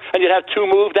Carter, and you'd have 2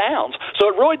 move downs. So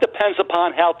it really depends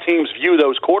upon how teams view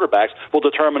those quarterbacks will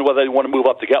determine whether they want to move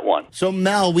up to get one. So,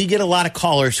 Mel, we get a lot of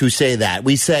callers who say that.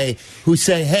 Who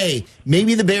say, hey,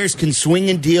 maybe the Bears can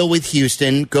swing and deal with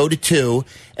Houston, go to 2,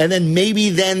 and then maybe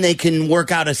then they can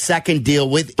work out a second deal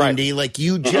with Indy, like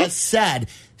you just said.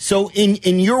 So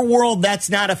in your world, that's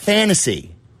not a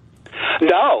fantasy.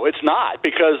 No, it's not,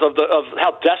 because of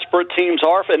how desperate teams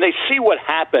are, and they see what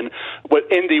happened with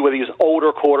Indy with these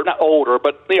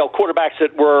quarterbacks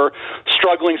that were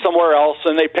struggling somewhere else,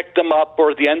 and they picked them up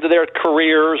or at the end of their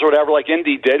careers or whatever, like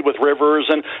Indy did with Rivers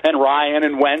and Ryan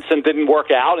and Wentz, and didn't work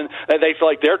out, and they feel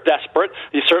like they're desperate.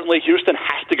 Certainly, Houston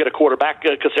has to get a quarterback.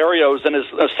 Caserio's in his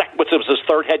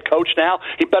third head coach now.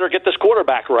 He better get this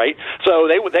quarterback right. So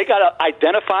they got to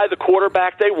identify the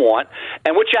quarterback they want,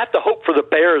 and what you have to hope for the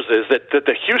Bears is that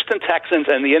the Houston Texans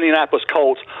and the Indianapolis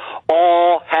Colts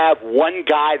all have one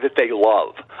guy that they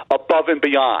love above and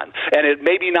beyond, and it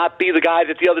maybe not be the guy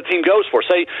that the other team goes for.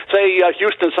 Say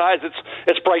Houston decides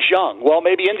it's Bryce Young. Well,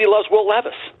 maybe Indy loves Will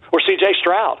Levis or C.J.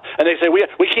 Stroud, and they say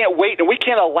we can't wait, and we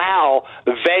can't allow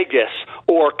Vegas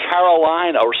or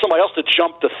Carolina or somebody else to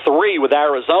jump to 3 with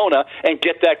Arizona and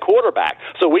get that quarterback.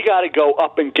 So we got to go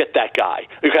up and get that guy,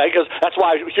 okay? Because that's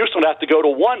why Houston would have to go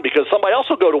to 1, because somebody else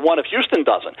will go to 1 if Houston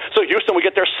doesn't. So Houston would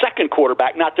get their second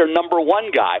quarterback, not their number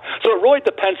 1 guy. So it really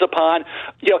depends upon,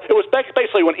 it was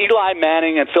basically when Eli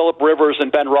Manning and Phillip Rivers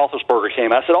and Ben Roethlisberger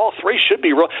came, I said all 3 should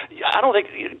be real. I don't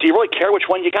think, do you really care which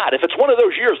one you got? If it's one of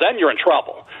those years, then you're in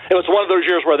trouble. It was one of those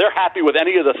years where they're happy with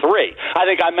any of the 3. I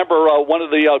remember one of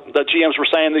the GMs were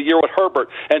saying the year with Herbert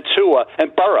and Tua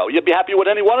and Burrow, you'd be happy with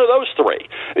any one of those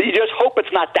 3. You just hope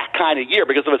it's not that kind of year,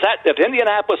 because if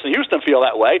Indianapolis and Houston feel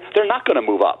that way, they're not going to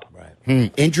move up.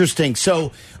 Right. Interesting.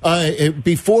 So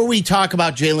before we talk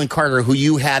about Jalen Carter, who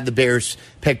you had the Bears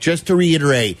pick, just to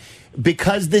reiterate,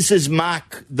 because this is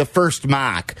the first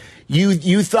mock,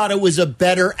 you thought it was a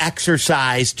better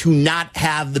exercise to not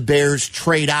have the Bears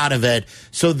trade out of it,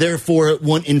 so therefore it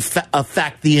wouldn't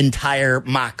affect the entire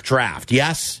mock draft,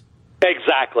 yes?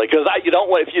 Exactly, because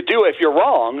if you're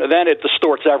wrong, then it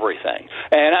distorts everything.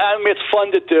 And it's fun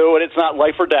to do, and it's not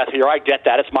life or death here. I get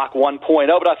that. It's mock 1.0,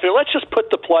 but I feel let's just put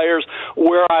the players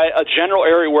a general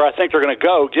area where I think they're going to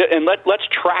go, and let's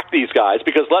track these guys,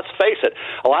 because let's face it,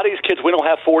 a lot of these kids, we don't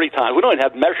have 40 times. We don't even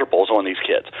have measurables on these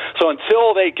kids. So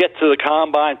until they get to the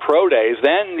Combine Pro Days,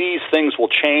 then these things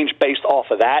will change based off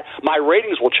of that. My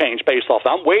ratings will change based off that.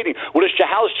 I'm waiting.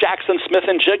 How does Jackson Smith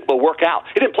and Jigba work out?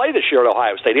 He didn't play this year at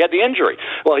Ohio State. He had the injury.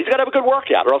 Well, he's got to have a good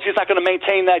workout, or else he's not going to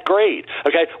maintain that grade.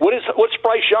 Okay, what's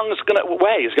Bryce Young's going to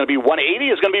weigh? Is it going to be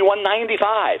 180? Is it going to be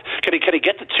 195? Can he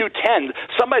get to 210?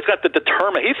 Somebody's got to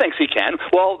determine. He thinks he can.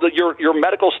 Well, your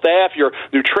medical staff, your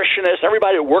nutritionist,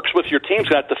 everybody that works with your team's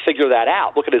going to have to figure that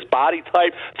out. Look at his body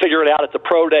type, figure it out at the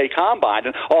pro day combine,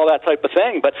 and all that type of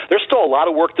thing. But there's still a lot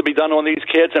of work to be done on these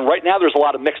kids, and right now there's a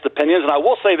lot of mixed opinions. And I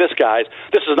will say this, guys,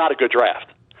 this is not a good draft.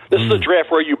 This is a draft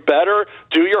where you better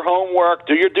do your homework,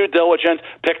 do your due diligence,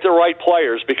 pick the right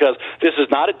players, because this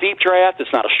is not a deep draft.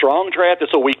 It's not a strong draft.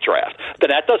 It's a weak draft.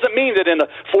 But that doesn't mean that in the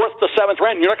 4th to 7th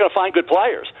round you're not going to find good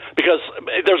players, because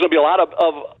there's going to be a lot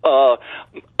of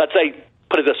let's say,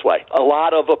 put it this way, a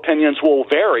lot of opinions will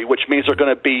vary, which means there are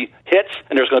going to be hits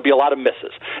and there's going to be a lot of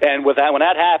misses. And with that, when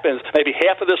that happens, maybe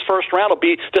half of this first round will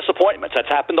be disappointments. That's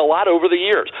happened a lot over the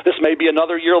years. This may be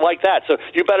another year like that. So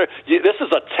this is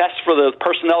a test for the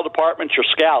personnel department, your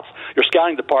scouts, your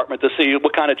scouting department, to see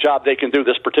what kind of job they can do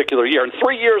this particular year. In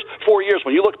 3 years, 4 years,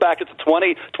 when you look back at the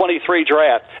 2023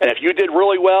 draft, and if you did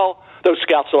really well, those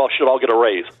scouts should all get a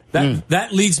raise.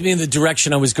 That leads me in the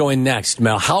direction I was going next,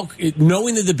 Mel.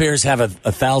 Knowing that the Bears have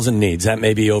 1,000 needs, that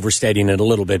may be overstating it a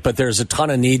little bit, but there's a ton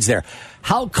of needs there.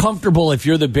 How comfortable, if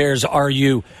you're the Bears, are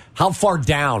you? How far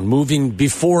down moving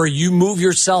before you move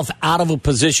yourself out of a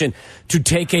position to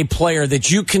take a player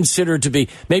that you consider to be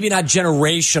maybe not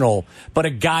generational, but a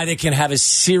guy that can have a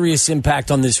serious impact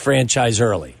on this franchise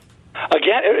early?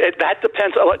 Again, that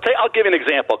depends. I'll give you an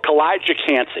example. Kalijah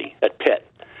Cansey at Pitt.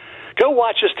 Go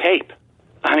watch his tape.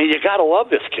 I mean, you got to love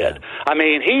this kid. I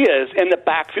mean, he is in the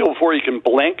backfield before you can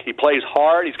blink. He plays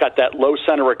hard. He's got that low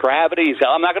center of gravity.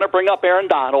 I'm not going to bring up Aaron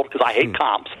Donald because I hate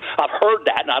comps. I've heard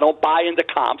that, and I don't buy into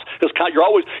comps, because you're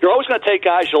always going to take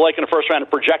guys you like in the first round and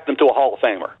project them to a Hall of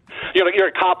Famer. You're going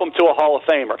to comp them to a Hall of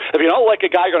Famer. If you don't like a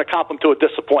guy, you're going to comp them to a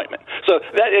disappointment. So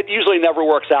it usually never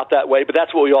works out that way, but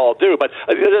that's what we all do. But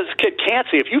this kid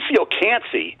Cansey, if you feel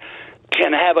Cansey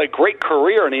can have a great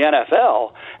career in the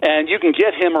NFL, and you can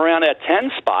get him around that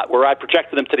 10 spot where I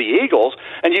projected him to the Eagles,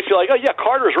 and you feel like, oh, yeah,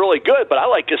 Carter's really good, but I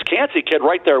like this Cansey kid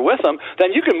right there with him,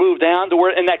 then you can move down to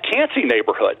where in that Cansey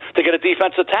neighborhood to get a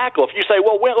defensive tackle. If you say,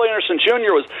 well, Will Anderson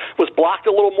Jr. was blocked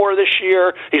a little more this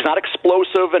year, he's not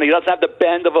explosive, and he doesn't have the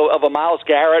bend of a Myles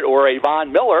Garrett or a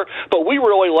Von Miller, but we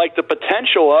really like the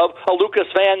potential of a Lucas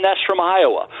Van Ness from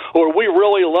Iowa, or we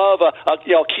really love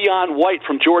Keon White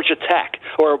from Georgia Tech,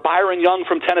 or Byron Young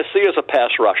from Tennessee as a pass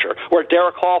rusher, or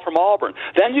Derek Hall from Auburn.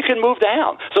 Then you can move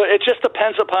down. So it just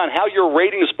depends upon how your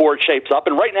ratings board shapes up.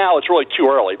 And right now it's really too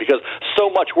early, because so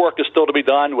much work is still to be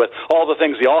done with all the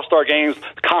things, the All-Star games,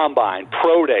 combine,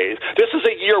 pro days. This is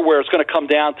a year where it's going to come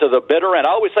down to the bitter end.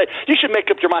 I always say you should make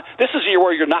up your mind. This is a year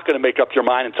where you're not going to make up your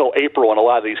mind until April on a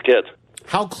lot of these kids.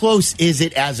 How close is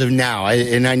it as of now?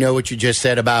 And I know what you just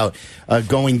said about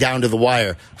going down to the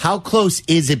wire. How close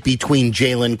is it between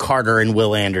Jalen Carter and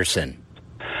Will Anderson?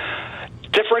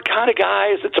 Different kind of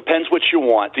guys. It depends what you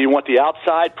want. Do you want the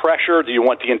outside pressure? Or do you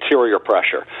want the interior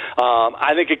pressure?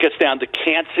 I think it gets down to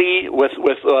Cansey with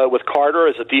Carter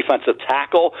as a defensive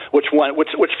tackle. Which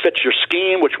fits your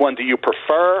scheme? Which one do you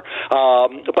prefer?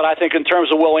 But I think in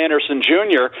terms of Will Anderson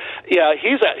Jr., yeah,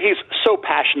 he's so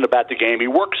passionate about the game. He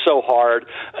works so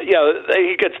hard.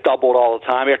 He gets doubled all the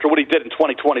time. After what he did in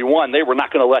 2021, they were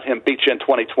not going to let him beat you in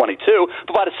 2022.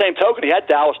 But by the same token, he had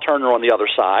Dallas Turner on the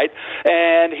other side,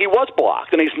 and he was blocked.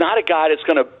 And he's not a guy that's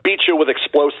going to beat you with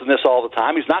explosiveness all the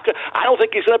time. I don't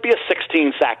think he's going to be a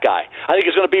 16-sack guy. I think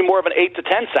he's going to be more of an 8 to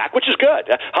 10 sack, which is good.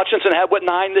 Hutchinson had 9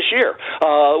 this year,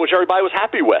 which everybody was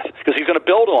happy with, because he's going to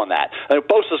build on that.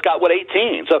 Bosa's got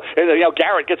 18. So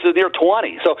Garrett gets near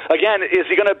 20. So again, is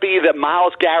he going to be the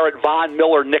Myles Garrett, Von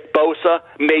Miller, Nick Bosa?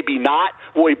 Maybe not.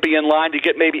 Will he be in line to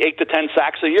get maybe 8 to 10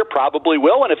 sacks a year? Probably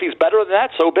will. And if he's better than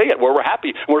that, so be it. We're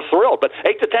happy. We're thrilled. But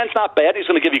 8 to 10 is not bad. He's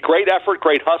going to give you great effort,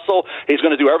 great hustle. He's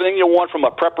going to do everything you want from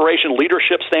a preparation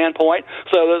leadership standpoint.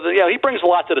 So he brings a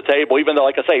lot to the table, even though,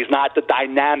 like I say, he's not the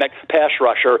dynamic pass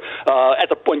rusher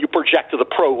when you project to the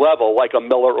pro level like a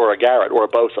Miller or a Garrett or a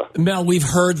Bosa. Mel, we've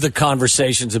heard the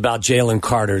conversations about Jalen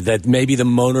Carter, that maybe the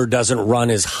motor doesn't run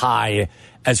as high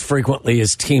as frequently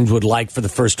as teams would like for the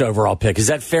first overall pick. Is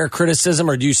that fair criticism,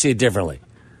 or do you see it differently?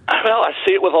 Well, I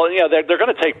see it with they're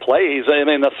going to take plays. I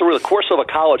mean, through the course of a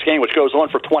college game, which goes on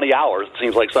for 20 hours, it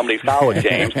seems like some of these college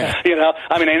games. They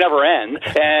never end.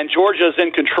 And Georgia's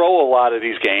in control a lot of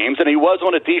these games, and he was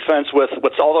on a defense with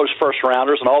all those first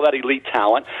rounders and all that elite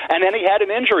talent. And then he had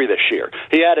an injury this year.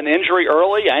 He had an injury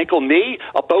early, ankle, knee.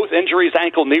 Both injuries,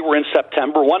 ankle, knee, were in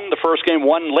September. One in the first game,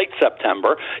 one in late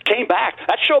September. Came back.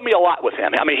 That showed me a lot with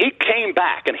him. I mean, he came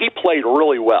back and he played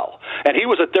really well, and he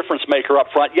was a difference maker up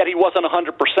front. Yet he wasn't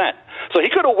 100%. went. So he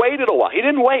could have waited a while. He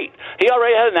didn't wait. He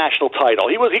already had a national title.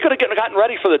 He could have gotten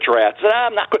ready for the draft. He said,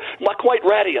 I'm not quite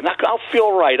ready. I'll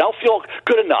feel right. I'll feel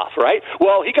good enough, right?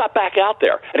 Well, he got back out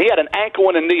there, and he had an ankle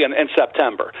and a knee in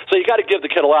September. So you got to give the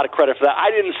kid a lot of credit for that.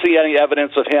 I didn't see any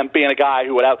evidence of him being a guy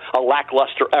who would have a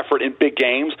lackluster effort in big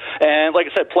games. And like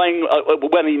I said, playing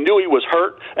when he knew he was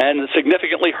hurt and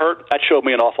significantly hurt, that showed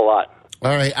me an awful lot.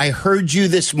 All right, I heard you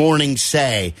this morning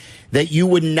say that you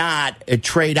would not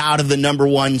trade out of the number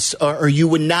one, or you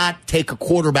would not take a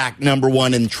quarterback number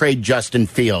one and trade Justin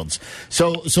Fields.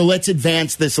 So let's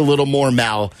advance this a little more,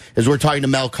 Mel, as we're talking to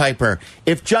Mel Kiper.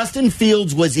 If Justin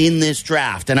Fields was in this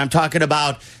draft, and I'm talking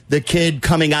about the kid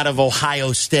coming out of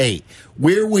Ohio State,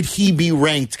 where would he be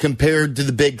ranked compared to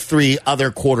the big three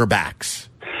other quarterbacks?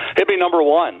 He'd be number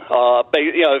one.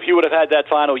 If he would have had that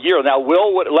final year. Now,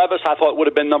 Will Levis, I thought, would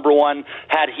have been number one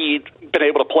had he been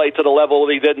able to play to the level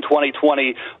that he did in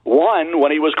 2021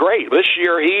 when he was great. This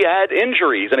year, he had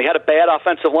injuries, and he had a bad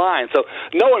offensive line. So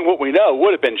knowing what we know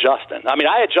would have been Justin. I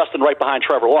mean, I had Justin right behind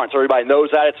Trevor Lawrence. Everybody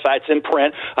knows that. It's in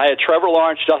print. I had Trevor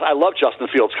Lawrence. I love Justin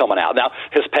Fields coming out. Now,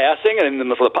 his passing and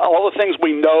all the things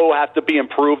we know have to be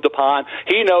improved upon,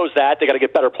 he knows that. They got to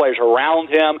get better players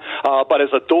around him. But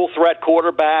as a dual-threat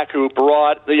quarterback who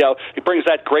he brings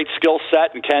that great skill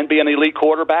set and can be an elite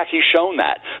quarterback, he's shown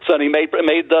that. So he made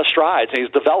the strides, and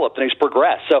he's developed, and he's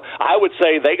progressed. So I would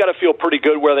say they got to feel pretty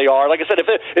good where they are. Like I said, if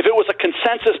it was a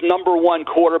consensus number one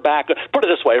quarterback, put it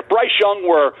this way, if Bryce Young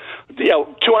were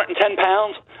 210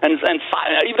 pounds, and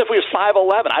even if he was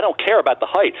 5'11", I don't care about the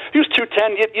height. If he was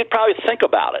 210, you'd probably think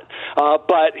about it.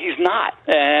 But he's not,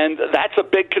 and that's a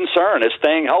big concern, is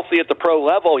staying healthy at the pro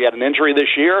level. He had an injury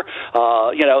this year.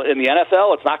 In the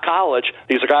NFL, it's not college.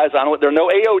 These are guys, there are no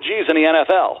AOGs in the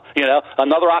NFL,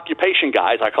 another occupation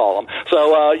guys, I call them.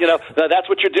 So, that's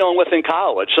what you're dealing with in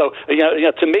college. So,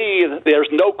 to me, there's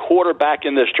no quarterback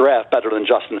in this draft better than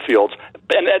Justin Fields.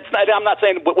 And I'm not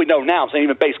saying what we know now. I'm saying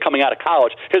even based coming out of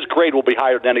college, his grade will be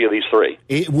higher than any of these three.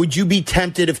 Would you be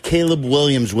tempted if Caleb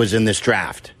Williams was in this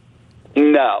draft?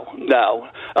 No.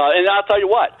 And I'll tell you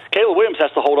what, Caleb Williams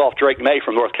has to hold off Drake May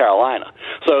from North Carolina.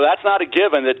 So that's not a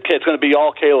given that it's going to be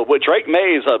all Caleb. Drake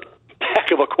May is a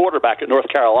heck of a quarterback at North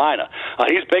Carolina.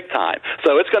 He's big time.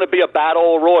 So it's going to be a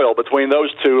battle royal between those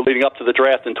two leading up to the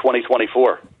draft in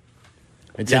 2024.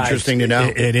 It's interesting to know.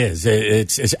 It is.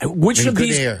 Which of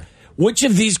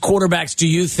these quarterbacks do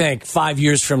you think 5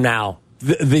 years from now,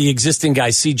 the existing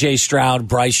guys, C.J. Stroud,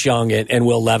 Bryce Young, and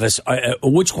Will Levis,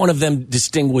 which one of them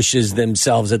distinguishes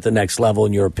themselves at the next level,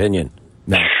 in your opinion?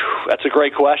 No. That's a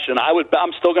great question.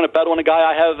 I'm still going to bet on a guy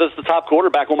I have as the top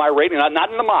quarterback on my rating,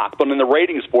 not in the mock, but in the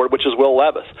ratings board, which is Will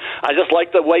Levis. I just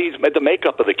like the way he's made the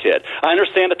makeup of the kid. I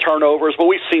understand the turnovers,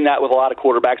 but we've seen that with a lot of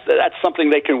quarterbacks. That's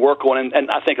something they can work on and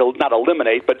I think not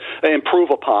eliminate, but improve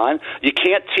upon. You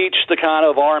can't teach the kind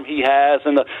of arm he has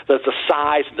and the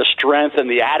size and the strength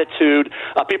and the attitude.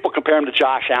 People compare him to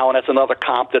Josh Allen. That's another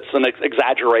comp that's an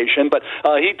exaggeration, but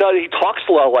he talks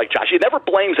a lot like Josh. He never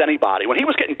blames anybody. When he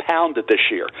was getting pounded this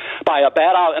year by a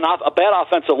bad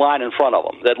offensive line in front of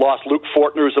him that lost Luke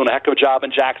Fortner, who's doing a heck of a job in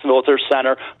Jacksonville at their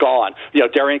center, gone.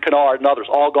 Darian Kennard and others,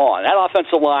 all gone. That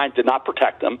offensive line did not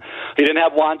protect him. He didn't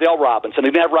have Wan'Dale Robinson.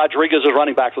 He didn't have Rodriguez as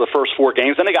running back for the first 4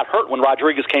 games. Then he got hurt when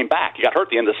Rodriguez came back. He got hurt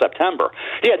at the end of September.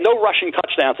 He had no rushing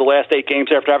touchdowns the last 8 games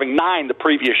after having 9 the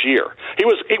previous year. He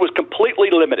was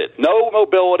completely limited. No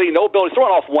mobility,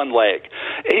 throwing off one leg.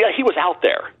 He was out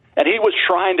there. And he was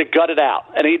trying to gut it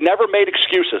out. And he never made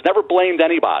excuses, never blamed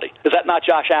anybody. Is that not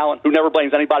Josh Allen, who never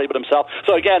blames anybody but himself?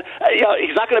 So, again,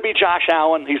 he's not going to be Josh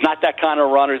Allen. He's not that kind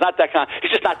of runner. He's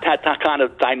just not that kind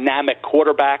of dynamic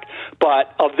quarterback.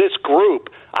 But of this group,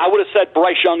 I would have said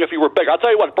Bryce Young if he were bigger. I'll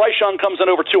tell you what, if Bryce Young comes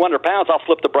in over 200 pounds, I'll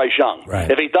flip to Bryce Young.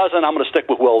 Right. If he doesn't, I'm going to stick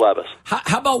with Will Levis.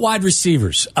 How about wide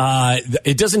receivers?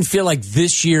 It doesn't feel like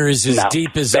this year is as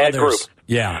deep as bad others. Group.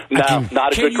 Yeah. No,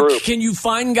 not a good group. Can you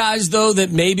find guys, though,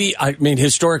 that maybe,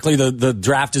 historically the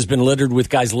draft has been littered with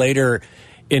guys later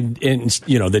in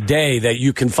the day that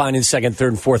you can find in second,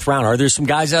 third, and fourth round. Are there some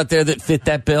guys out there that fit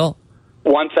that bill?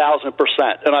 1,000%.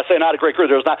 And I say not a great career.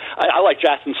 I like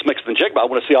Jackson Smith-Njigba. I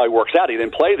want to see how he works out. He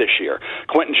didn't play this year.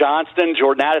 Quentin Johnston,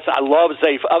 Jordan Addison. I love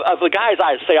Zay. Of the guys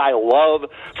I say I love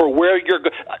for where you're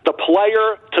the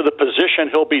player to to the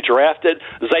position he'll be drafted,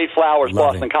 Zay Flowers,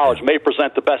 Boston College, may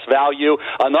present the best value.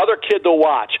 Another kid to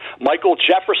watch, Michael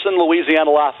Jefferson, Louisiana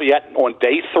Lafayette, on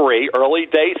day 3, early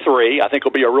day 3. I think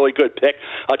will be a really good pick.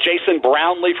 Jason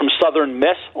Brownlee from Southern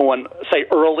Miss on, say,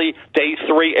 early day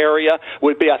 3 area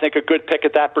would be, I think, a good pick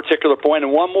at that particular point.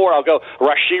 And one more, I'll go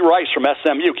Rashee Rice from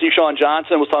SMU. Keyshawn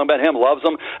Johnson was talking about him, loves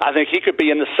him. I think he could be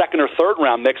in the second or third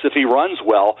round mix if he runs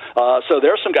well. So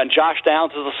there's some guys. Josh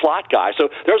Downs is a slot guy. So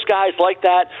there's guys like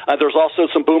that. There's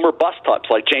also some boomer bust types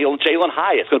like Jalen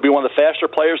Hyatt. It's going to be one of the faster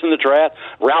players in the draft.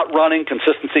 Route running,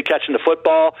 consistency catching the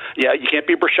football. Yeah, you can't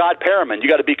be Brashad Perriman. You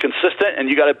got to be consistent and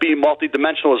you got to be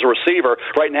multidimensional as a receiver.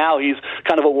 Right now, he's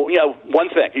kind of one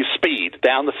thing. He's speed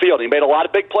down the field. He made a lot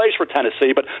of big plays for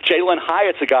Tennessee, but Jalen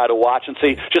Hyatt's a guy to watch and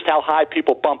see just how high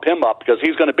people bump him up because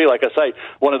he's going to be, like I say,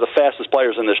 one of the fastest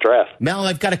players in this draft. Mel,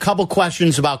 I've got a couple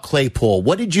questions about Claypool.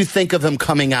 What did you think of him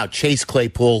coming out, Chase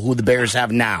Claypool, who the Bears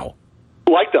have now?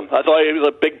 Liked him. I thought he was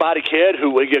a big body kid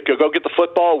who would go get the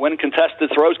football, win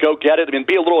contested throws, go get it. I mean,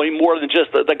 be a little more than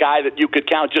just the guy that you could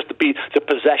count just to be the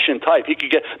possession type. He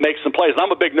could make some plays. And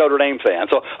I'm a big Notre Dame fan,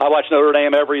 so I watch Notre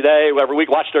Dame every day, every week.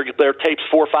 Watch their tapes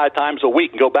 4 or 5 times a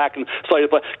week and go back and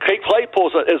study. But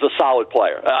Claypool is a solid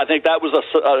player. I think that was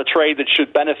a trade that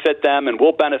should benefit them and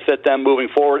will benefit them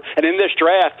moving forward. And in this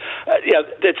draft,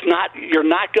 you're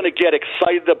not going to get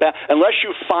excited about unless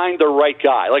you find the right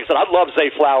guy. Like I said, I'd love Zay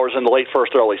Flowers in the late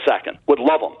first, early second. Would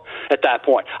love him at that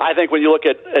point. I think when you look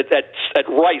at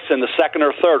Rice in the second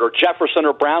or third, or Jefferson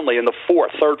or Brownlee in the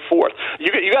third, fourth,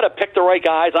 you got to pick the right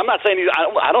guys. I'm not saying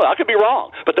I don't know. I could be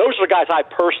wrong, but those are the guys I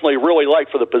personally really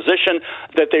like for the position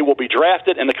that they will be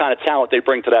drafted and the kind of talent they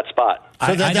bring to that spot.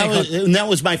 So that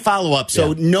was my follow-up.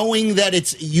 So knowing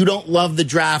that you don't love the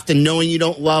draft and knowing you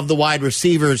don't love the wide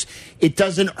receivers, it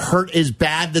doesn't hurt as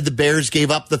bad that the Bears gave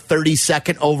up the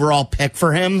 32nd overall pick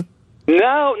for him?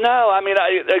 No. I mean,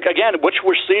 again, which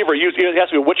receiver? You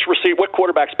ask me what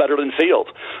quarterback's better than Fields?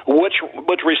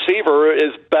 Which receiver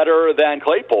is better than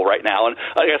Claypool right now? And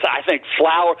I think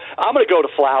Flowers. I'm going to go to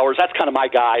Flowers. That's kind of my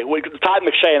guy. Todd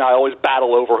McShay and I always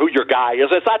battle over who your guy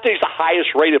is. It's not that he's the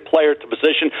highest rated player at the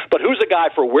position, but who's the guy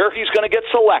for where he's going to get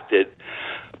selected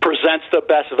presents the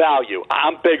best value.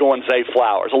 I'm big on Zay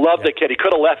Flowers. I love the kid. He could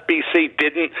have left BC,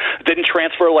 didn't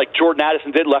transfer like Jordan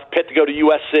Addison did, left Pitt to go to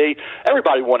USC.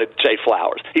 Everybody wanted Zay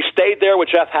Flowers. He stayed there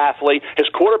with Jeff Hafley. His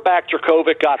quarterback,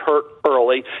 Dracovic, got hurt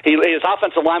early. His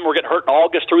offensive linemen were getting hurt in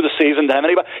August through the season.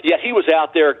 Yet he was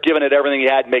out there giving it everything he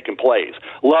had, making plays.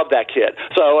 Love that kid.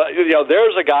 So,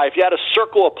 there's a guy, if you had a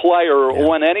circle of player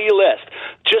on any list,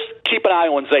 just keep an eye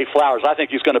on Zay Flowers. I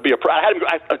think he's going to be where I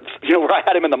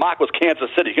had him in the mock was Kansas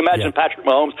City. You can imagine Patrick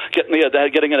Mahomes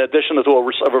getting an addition to a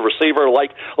receiver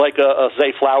like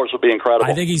Zay Flowers would be incredible.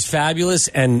 I think he's fabulous,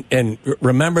 and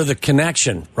remember the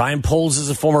connection. Ryan Poles is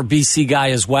a former BC guy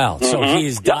as well, so he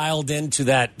is dialed into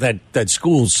that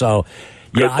school. So,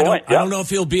 I don't know if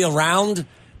he'll be around,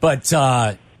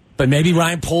 but maybe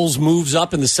Ryan Poles moves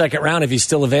up in the second round if he's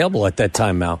still available at that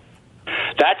time, Mal.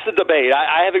 That's the debate.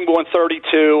 I have him going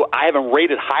 32. I have him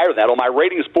rated higher than that. On my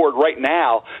ratings board right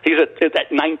now, he's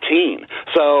at 19.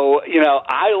 So,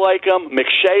 I like him.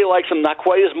 McShay likes him, not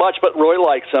quite as much, but Roy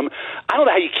likes him. I don't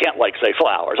know how you can't like Zay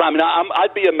Flowers. I mean,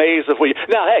 I'd be amazed if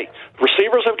Now, hey,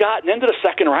 receivers have gotten into the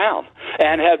second round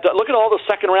and look at all the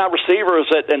second-round receivers,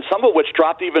 and some of which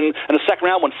dropped even in the second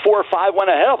round when 4 or 5 went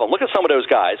ahead of them. Look at some of those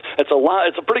guys. It's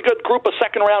a pretty good group of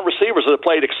second-round receivers that have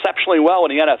played exceptionally well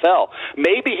in the NFL.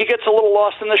 Maybe he gets a little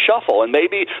lost in the shuffle, and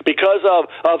maybe because of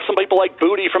some people like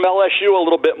Booty from LSU a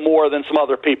little bit more than some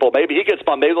other people, maybe he gets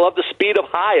bumped. Maybe they love the speed of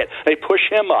Hyatt. They push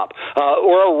him up.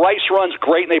 Or a Rice runs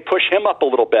great, and they push him up a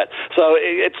little bit. So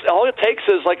all it takes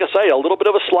is, like I say, a little bit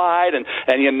of a slide, and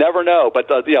you never know. But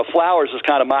Flowers is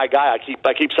kind of my guy. I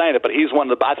keep saying it, but he's one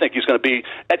of the. I think he's going to be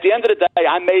at the end of the day.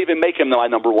 I may even make him my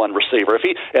number one receiver.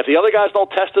 If the other guys don't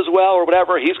test as well or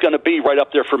whatever, he's going to be right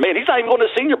up there for me. And he's not even going to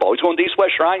the Senior Bowl. He's going to the East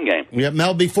West Shrine Game. Yeah,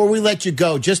 Mel. Before we let you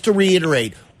go, just to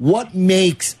reiterate, what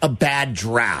makes a bad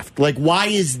draft? Like, why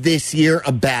is this year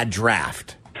a bad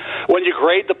draft? When you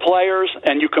grade the players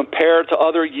and you compare to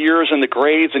other years in the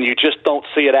grades and you just don't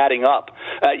see it adding up.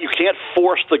 You can't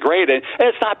force the grade, and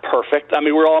it's not perfect. I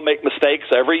mean, we all make mistakes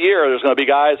every year. There's going to be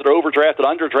guys that are overdrafted,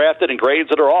 underdrafted, and grades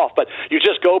that are off, but you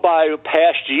just go by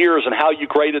past years and how you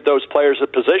graded those players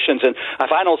at positions, and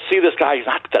if I don't see this guy, he's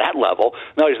not to that level.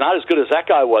 No, he's not as good as that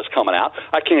guy was coming out.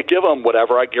 I can't give him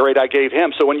whatever grade I gave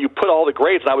him. So when you put all the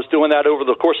grades, and I was doing that over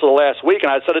the course of the last week,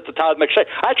 and I said it to Todd McShay,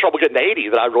 I had trouble getting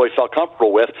 80 that I really felt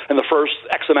comfortable with, and the first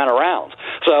X amount of rounds.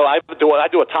 So I do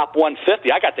a top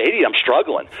 150. I got to 80. I'm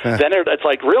struggling. Then it's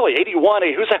like, really, 81?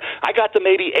 Who's that? I got to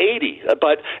maybe 80.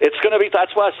 But it's going to be,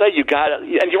 that's why I say you got to,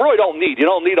 and you really don't need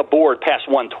a board past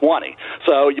 120.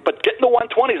 So, but getting to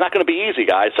 120 is not going to be easy,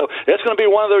 guys. So it's going to be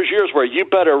one of those years where you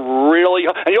better really,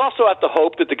 and you also have to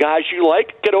hope that the guys you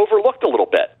like get overlooked a little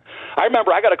bit. I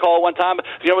remember I got a call one time.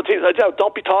 Don't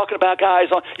be talking about guys.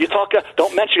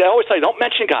 Don't mention. I always say, don't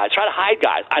mention guys. Try to hide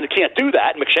guys. I can't do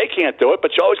that. McShay can't do it,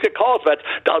 but you always get calls. But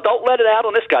don't let it out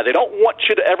on this guy. They don't want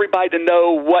everybody to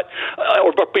know what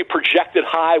or be projected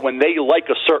high when they like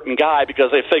a certain guy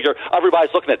because they figure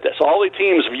everybody's looking at this. All the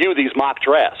teams view these mock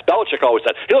drafts. Belichick always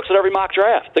said he looks at every mock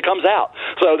draft that comes out.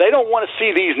 So they don't want to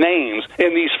see these names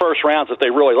in these first rounds if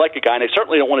they really like a guy, and they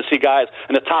certainly don't want to see guys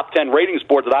in the top 10 ratings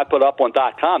board that I put up on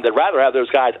 .com. They'd rather have those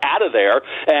guys out of there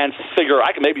and figure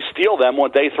I can maybe steal them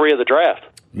on day 3 of the draft.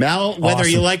 Mel, whether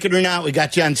you like it or not, we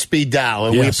got you on speed dial,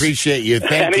 and we appreciate you.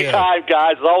 Thank you. Anytime,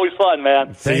 guys. It's always fun,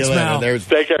 man. Thanks, Mel.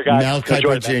 Take care, guys. Mel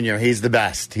Kiper Jr., he's the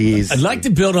best. I'd like to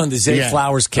build on the Zay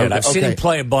Flowers kid. Okay. I've seen him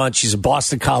play a bunch. He's a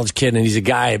Boston College kid, and he's a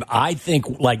guy, I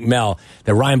think, like Mel,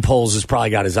 that Ryan Poles has probably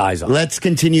got his eyes on. Let's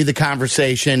continue the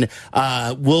conversation.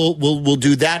 We'll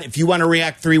do that. If you want to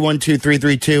react,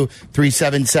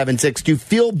 312-332-3776. Do you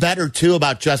feel better, too,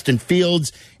 about Justin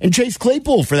Fields and Chase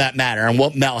Claypool, for that matter, and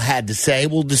what Mel had to say?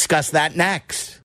 We'll discuss that next.